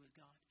run to be with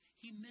God.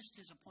 He missed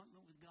his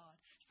appointment with God.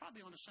 It's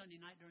probably on a Sunday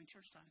night during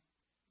church time.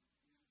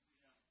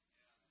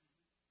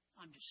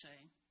 I'm just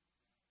saying.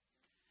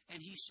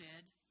 And he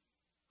said,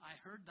 I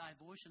heard thy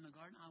voice in the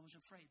garden. I was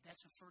afraid.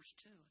 That's a first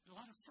too. There's a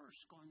lot of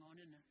firsts going on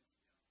in there.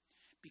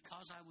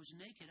 Because I was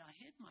naked, I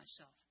hid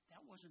myself.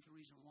 That wasn't the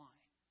reason why.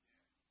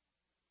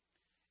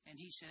 And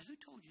he said, who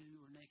told you you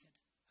were naked?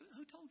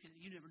 Who told you that?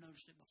 You never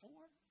noticed it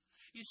before?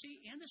 You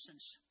see,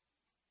 innocence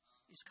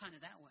is kind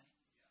of that way.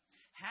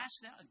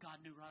 Hast thou,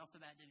 God knew right off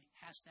the bat, didn't he?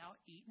 Hast thou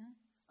eaten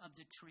of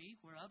the tree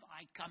whereof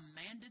I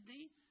commanded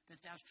thee that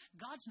thou...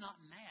 God's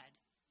not mad.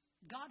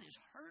 God is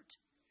hurt.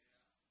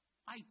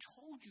 I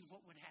told you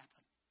what would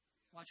happen.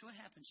 Watch what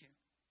happens here.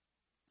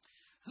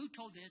 Who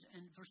told it?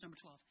 In verse number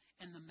 12.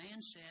 And the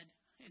man said,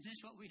 and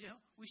this is what we do?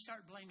 We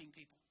start blaming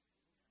people.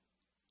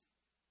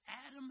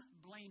 Adam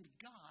blamed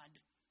God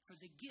for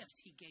the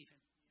gift he gave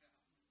him.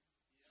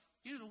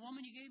 You know the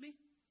woman you gave me?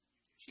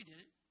 She did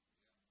it.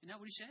 Isn't that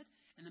what he said?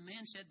 And the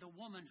man said, the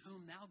woman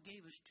whom thou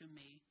gavest to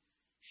me,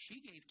 she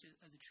gave to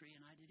of the tree,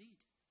 and I did eat.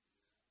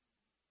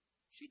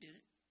 She did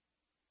it.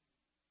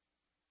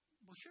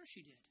 Well, sure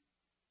she did.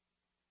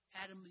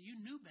 Adam, you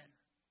knew better.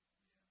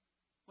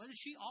 Whether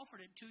she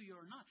offered it to you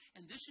or not.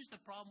 And this is the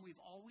problem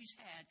we've always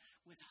had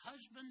with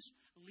husbands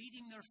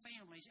leading their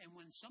families. And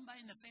when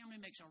somebody in the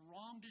family makes a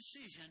wrong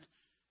decision,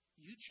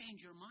 you change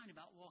your mind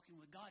about walking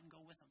with God and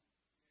go with them.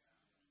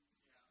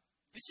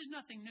 This is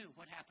nothing new,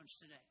 what happens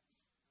today.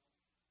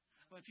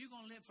 Well, if you're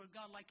going to live for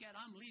God like that,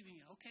 I'm leaving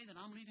you. Okay, then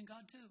I'm leaving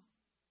God too.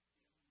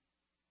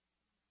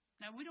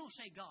 Now, we don't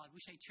say God,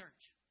 we say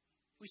church.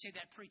 We say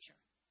that preacher.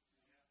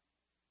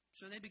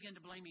 So they begin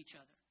to blame each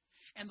other.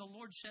 And the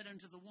Lord said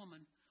unto the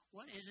woman,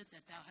 what is it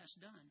that thou hast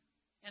done?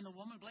 And the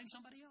woman blamed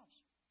somebody else.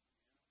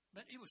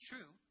 But it was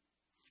true.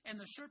 And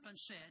the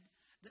serpent said,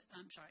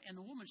 and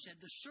the woman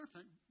said, the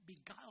serpent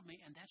beguiled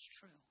me, and that's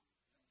true.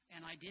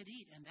 And I did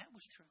eat, and that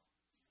was true.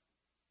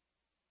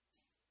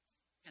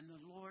 And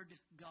the Lord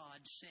God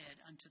said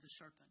unto the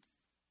serpent,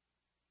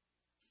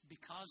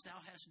 because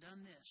thou hast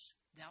done this,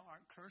 thou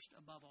art cursed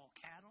above all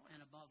cattle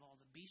and above all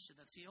the beasts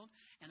of the field,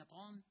 and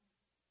upon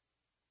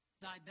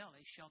thy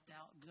belly shalt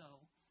thou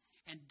go,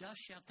 and dust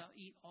shalt thou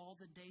eat all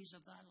the days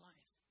of thy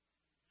life.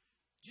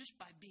 Just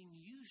by being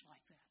used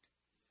like that.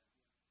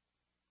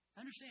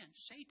 Understand,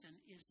 Satan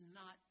is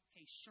not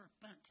a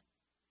serpent.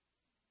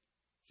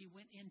 He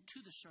went into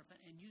the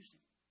serpent and used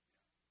him.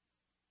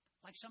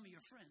 Like some of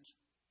your friends.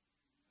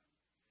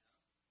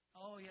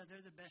 Oh, yeah, they're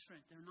the best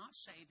friend. They're not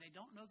saved. They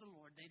don't know the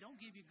Lord. They don't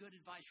give you good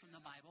advice from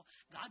the Bible.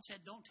 God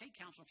said don't take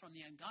counsel from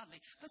the ungodly.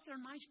 But they're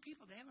nice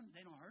people. They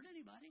don't hurt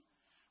anybody.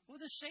 Well,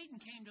 the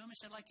Satan came to him and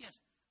said like this,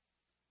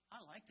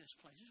 I like this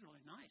place. It's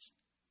really nice.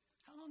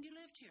 How long you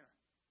lived here?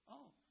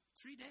 Oh,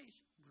 3 days.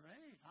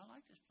 Great. I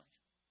like this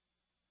place.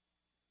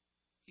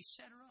 He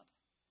set her up.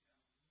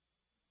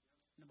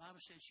 And the Bible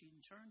says she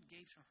in turn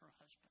gave to her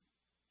husband.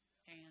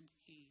 And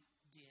he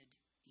did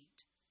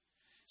eat.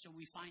 So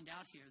we find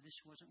out here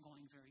this wasn't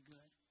going very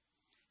good.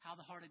 How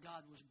the heart of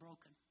God was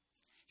broken.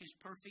 His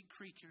perfect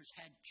creatures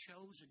had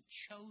chosen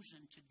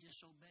to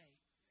disobey.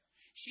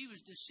 She was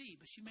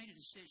deceived, but she made a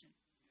decision.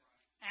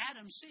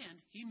 Adam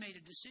sinned. He made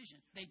a decision.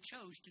 They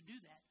chose to do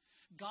that.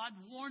 God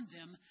warned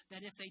them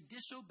that if they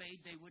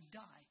disobeyed, they would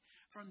die.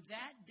 From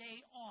that day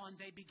on,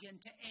 they began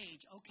to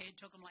age. Okay, it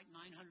took them like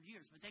 900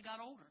 years, but they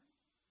got older.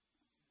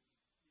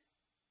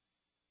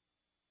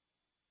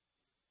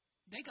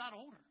 They got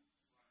older.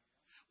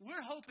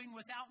 We're hoping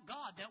without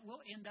God that we'll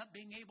end up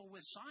being able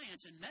with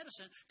science and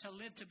medicine to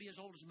live to be as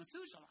old as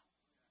Methuselah.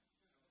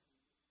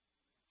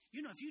 You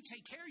know, if you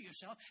take care of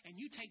yourself and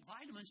you take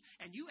vitamins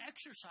and you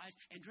exercise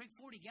and drink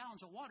 40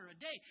 gallons of water a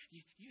day,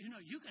 you know,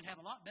 you can have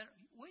a lot better.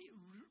 Wait,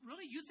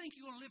 really? You think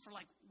you're going to live for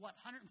like, what,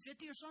 150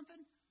 or something?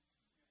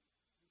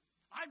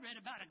 I read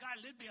about a guy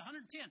lived to be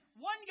 110.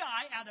 One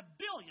guy out of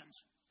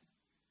billions.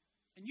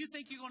 And you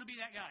think you're going to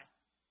be that guy?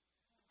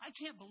 I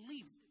can't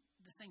believe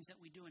the things that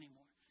we do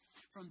anymore.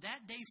 From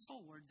that day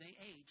forward, they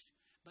aged.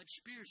 But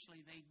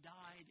spiritually, they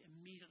died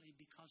immediately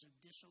because of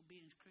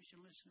disobedience.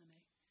 Christian, listen to me.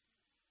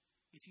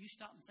 If you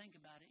stop and think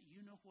about it,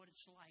 you know what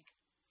it's like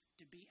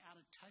to be out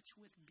of touch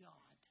with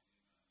God.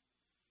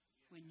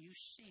 When you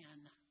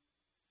sin,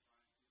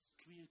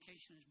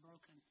 communication is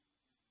broken.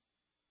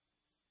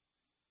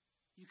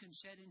 You can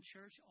sit in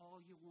church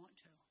all you want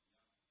to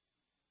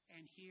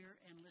and hear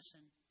and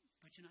listen,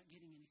 but you're not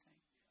getting anything.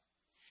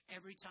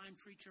 Every time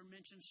preacher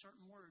mentions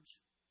certain words,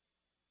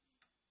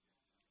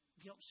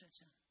 guilt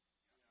sets in.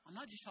 I'm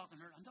not just talking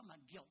hurt. I'm talking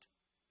about guilt.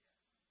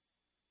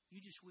 You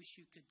just wish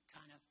you could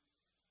kind of,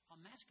 I'll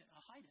mask it.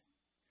 I'll hide it.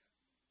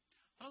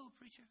 Hello,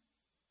 preacher.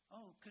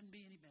 Oh, couldn't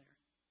be any better.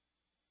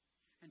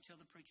 Until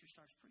the preacher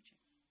starts preaching.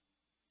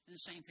 And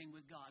the same thing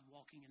with God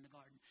walking in the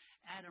garden.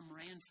 Adam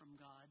ran from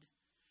God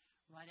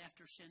right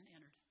after sin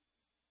entered.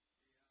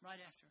 Right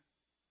after.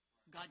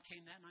 God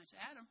came that night and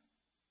said,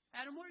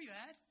 Adam, where are you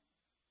at?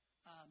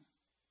 I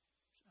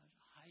was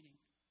hiding.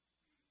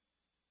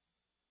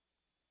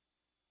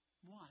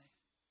 Why?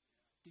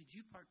 Did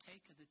you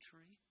partake of the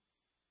tree?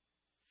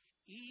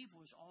 Eve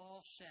was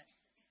all set.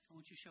 I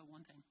want you to show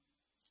one thing.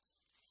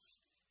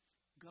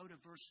 Go to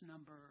verse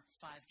number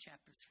 5,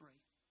 chapter 3.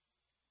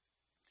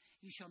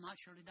 You shall not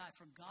surely die,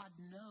 for God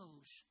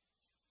knows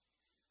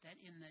that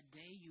in the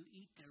day you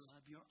eat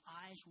thereof, your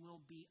eyes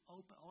will be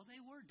open. Oh,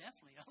 they were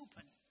definitely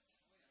open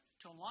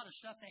to a lot of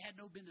stuff they had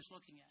no business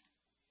looking at.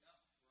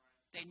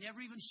 They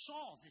never even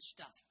saw this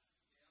stuff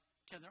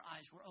till their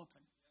eyes were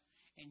open.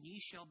 And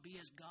ye shall be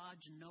as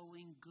gods,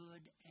 knowing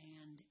good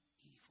and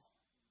evil.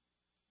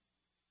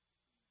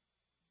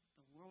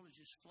 The world is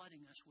just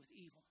flooding us with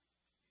evil.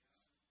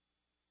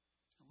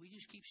 And we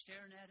just keep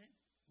staring at it.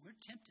 We're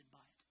tempted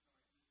by it.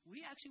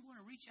 We actually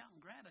want to reach out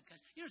and grab it because,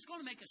 it's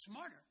going to make us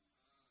smarter.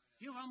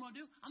 You know what I'm going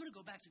to do? I'm going to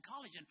go back to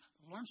college and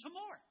learn some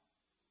more.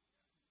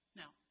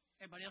 Now,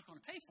 everybody else is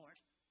going to pay for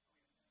it.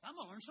 I'm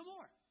going to learn some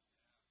more.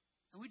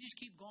 And we just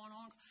keep going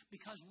on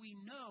because we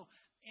know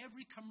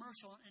every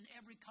commercial and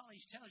every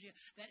college tells you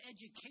that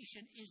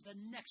education is the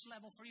next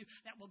level for you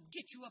that will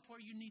get you up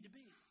where you need to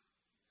be.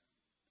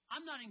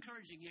 I'm not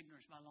encouraging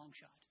ignorance by a long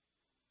shot.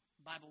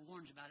 The Bible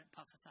warns about it,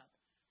 puffeth up.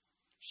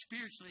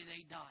 Spiritually,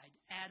 they died.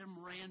 Adam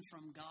ran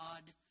from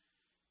God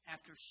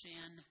after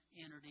sin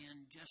entered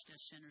in, just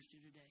as sinners do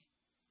today.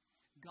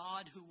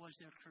 God, who was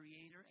their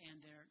creator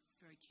and their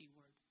very key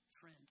word,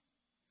 friend.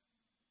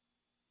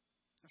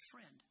 A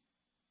friend.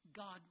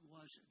 God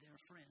was their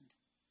friend.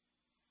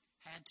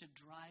 Had to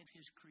drive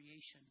his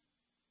creation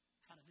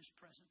out of his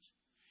presence.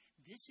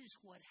 This is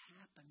what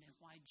happened and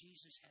why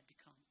Jesus had to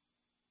come.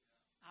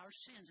 Our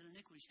sins and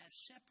iniquities have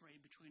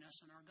separated between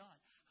us and our God.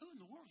 Who in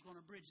the world is going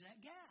to bridge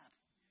that gap?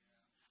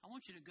 I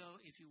want you to go,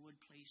 if you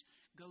would please,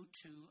 go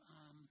to,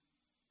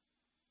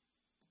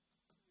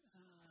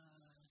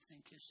 I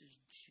think this is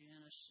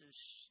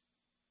Genesis.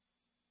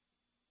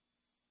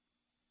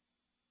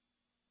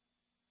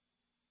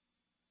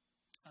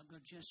 I'll go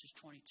to Genesis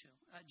 22.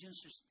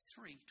 Genesis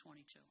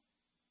 3:22.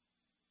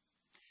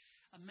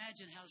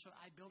 Imagine how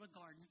I build a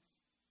garden,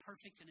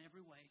 perfect in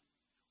every way.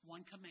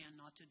 One command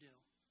not to do.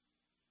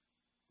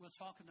 We'll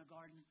talk in the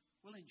garden.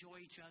 We'll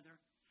enjoy each other.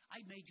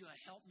 I made you a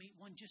helpmeet,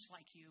 one just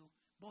like you.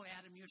 Boy,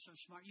 Adam, you're so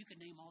smart. You can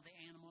name all the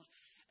animals.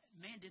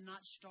 Man did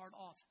not start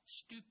off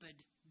stupid,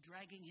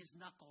 dragging his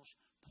knuckles,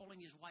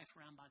 pulling his wife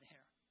around by the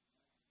hair.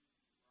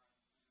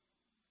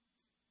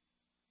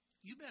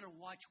 You better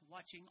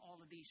watching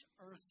all of these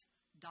earth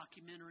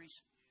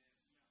documentaries.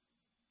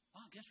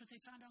 Well, guess what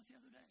they found out the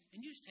other day?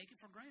 And you just take it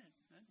for granted.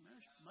 That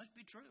must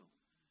be true.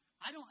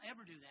 I don't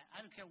ever do that.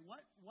 I don't care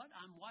what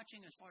I'm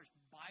watching as far as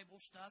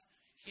Bible stuff,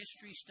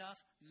 history stuff,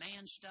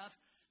 man stuff.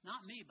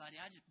 Not me, buddy.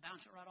 I just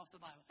bounce it right off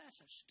the Bible. That's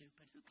so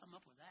stupid. Who come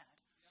up with that?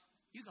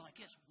 You go like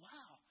this.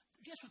 Wow.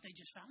 Guess what they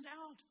just found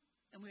out?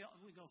 And we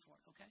go for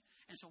it, okay?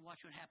 And so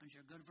watch what happens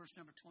here. Go to verse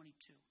number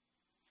 22.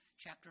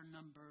 Chapter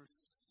number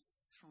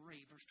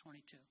 3, verse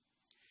 22.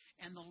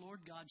 And the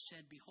Lord God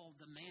said, behold,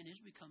 the man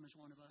is become as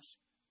one of us.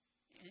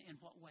 In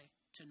what way?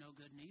 To know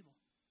good and evil.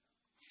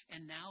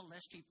 And now,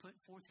 lest he put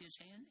forth his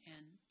hand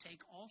and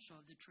take also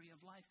of the tree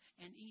of life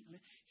and eat,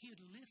 he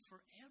would live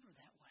forever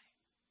that way.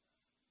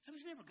 That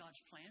was never God's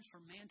plans, for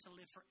man to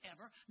live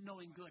forever,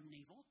 knowing good and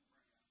evil.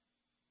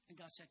 And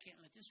God said, I can't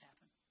let this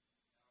happen.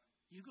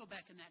 You go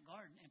back in that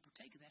garden and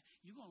partake of that,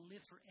 you're going to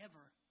live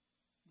forever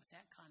with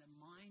that kind of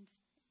mind.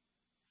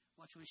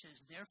 Watch what he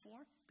says.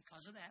 Therefore,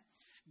 because of that,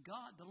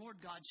 God, the Lord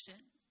God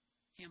sent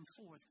him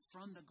forth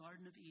from the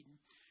Garden of Eden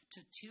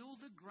to till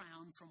the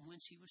ground from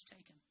whence he was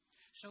taken.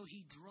 So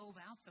he drove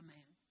out the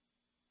man,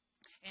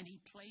 and he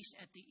placed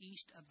at the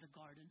east of the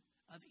Garden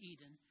of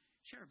Eden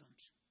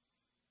cherubims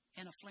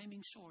and a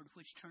flaming sword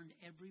which turned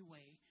every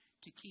way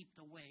to keep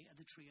the way of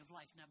the tree of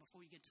life. Now,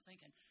 before you get to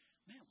thinking,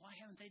 man, why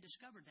haven't they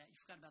discovered that?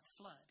 You forgot about the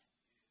flood.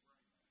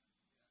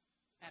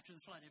 After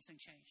the flood, everything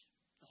changed.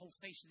 The whole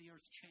face of the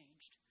earth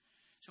changed.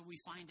 So we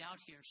find out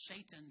here,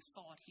 Satan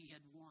thought he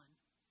had won.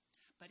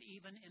 But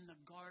even in the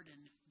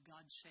garden,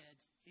 God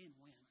said, he didn't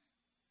win.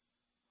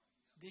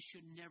 This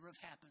should never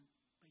have happened.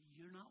 But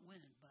you're not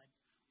winning, bud.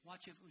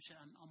 Watch it.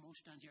 I'm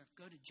almost done here.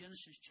 Go to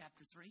Genesis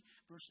chapter 3,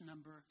 verse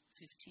number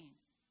 15.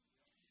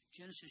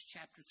 Genesis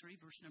chapter 3,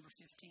 verse number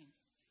 15.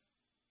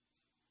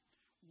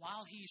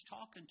 While he's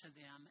talking to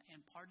them,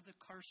 and part of the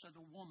curse of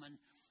the woman,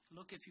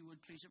 look, if you would,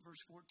 please, at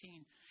verse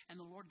 14.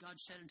 And the Lord God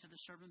said unto the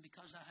servant,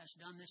 because thou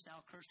hast done this, thou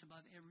art cursed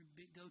above every...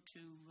 Go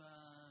to,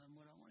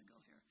 where do I want to go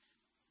here?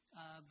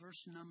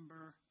 Verse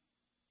number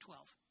 12.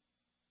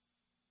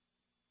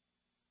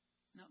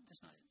 No,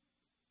 that's not it.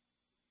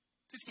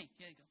 15,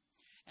 here you go.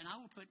 And I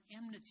will put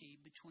enmity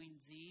between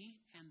thee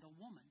and the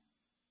woman.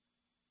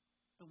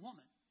 The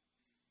woman.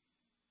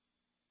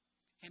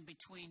 And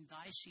between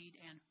thy seed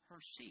and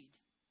her seed.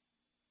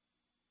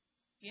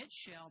 It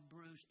shall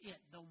bruise it,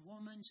 the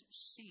woman's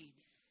seed.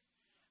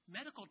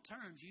 Medical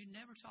terms, you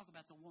never talk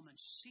about the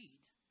woman's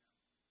seed.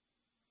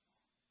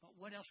 But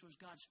what else was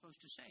God supposed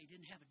to say? He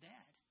didn't have a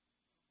dad.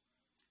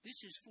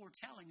 This is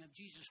foretelling of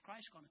Jesus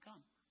Christ going to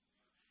come.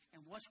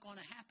 And what's going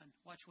to happen?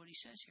 Watch what he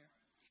says here.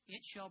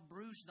 It shall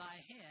bruise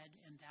thy head,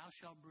 and thou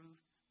shalt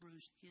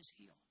bruise his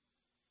heel.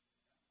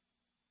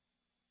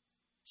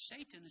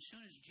 Satan, as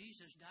soon as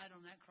Jesus died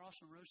on that cross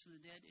and rose from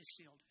the dead, is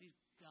sealed. He's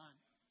done.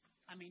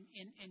 I mean,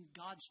 in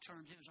God's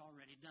terms, it was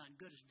already done.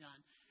 Good is done.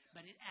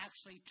 But it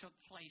actually took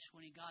place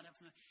when he got up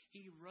from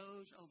he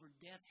rose over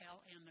death,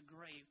 hell, and the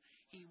grave.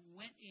 He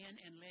went in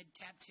and led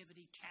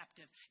captivity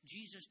captive.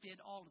 Jesus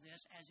did all of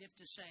this as if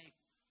to say,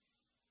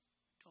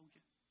 told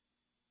you.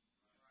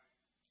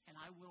 And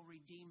I will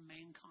redeem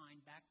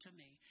mankind back to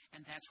me.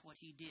 And that's what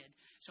he did.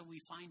 So we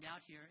find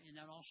out here, and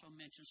that also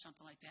mentions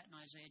something like that in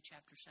Isaiah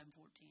chapter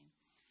 7:14.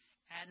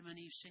 Adam and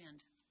Eve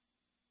sinned.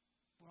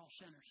 We're all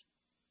sinners.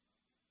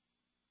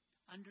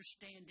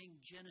 Understanding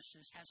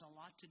Genesis has a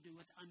lot to do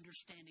with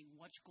understanding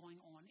what's going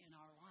on in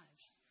our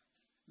lives.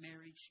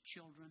 Marriage,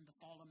 children, the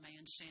fall of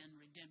man, sin,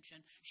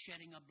 redemption,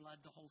 shedding of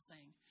blood, the whole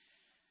thing.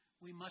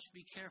 We must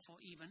be careful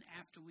even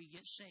after we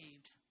get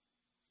saved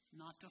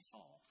not to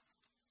fall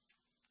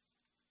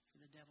for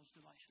the devil's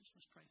devices.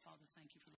 Let's pray. Father, thank you for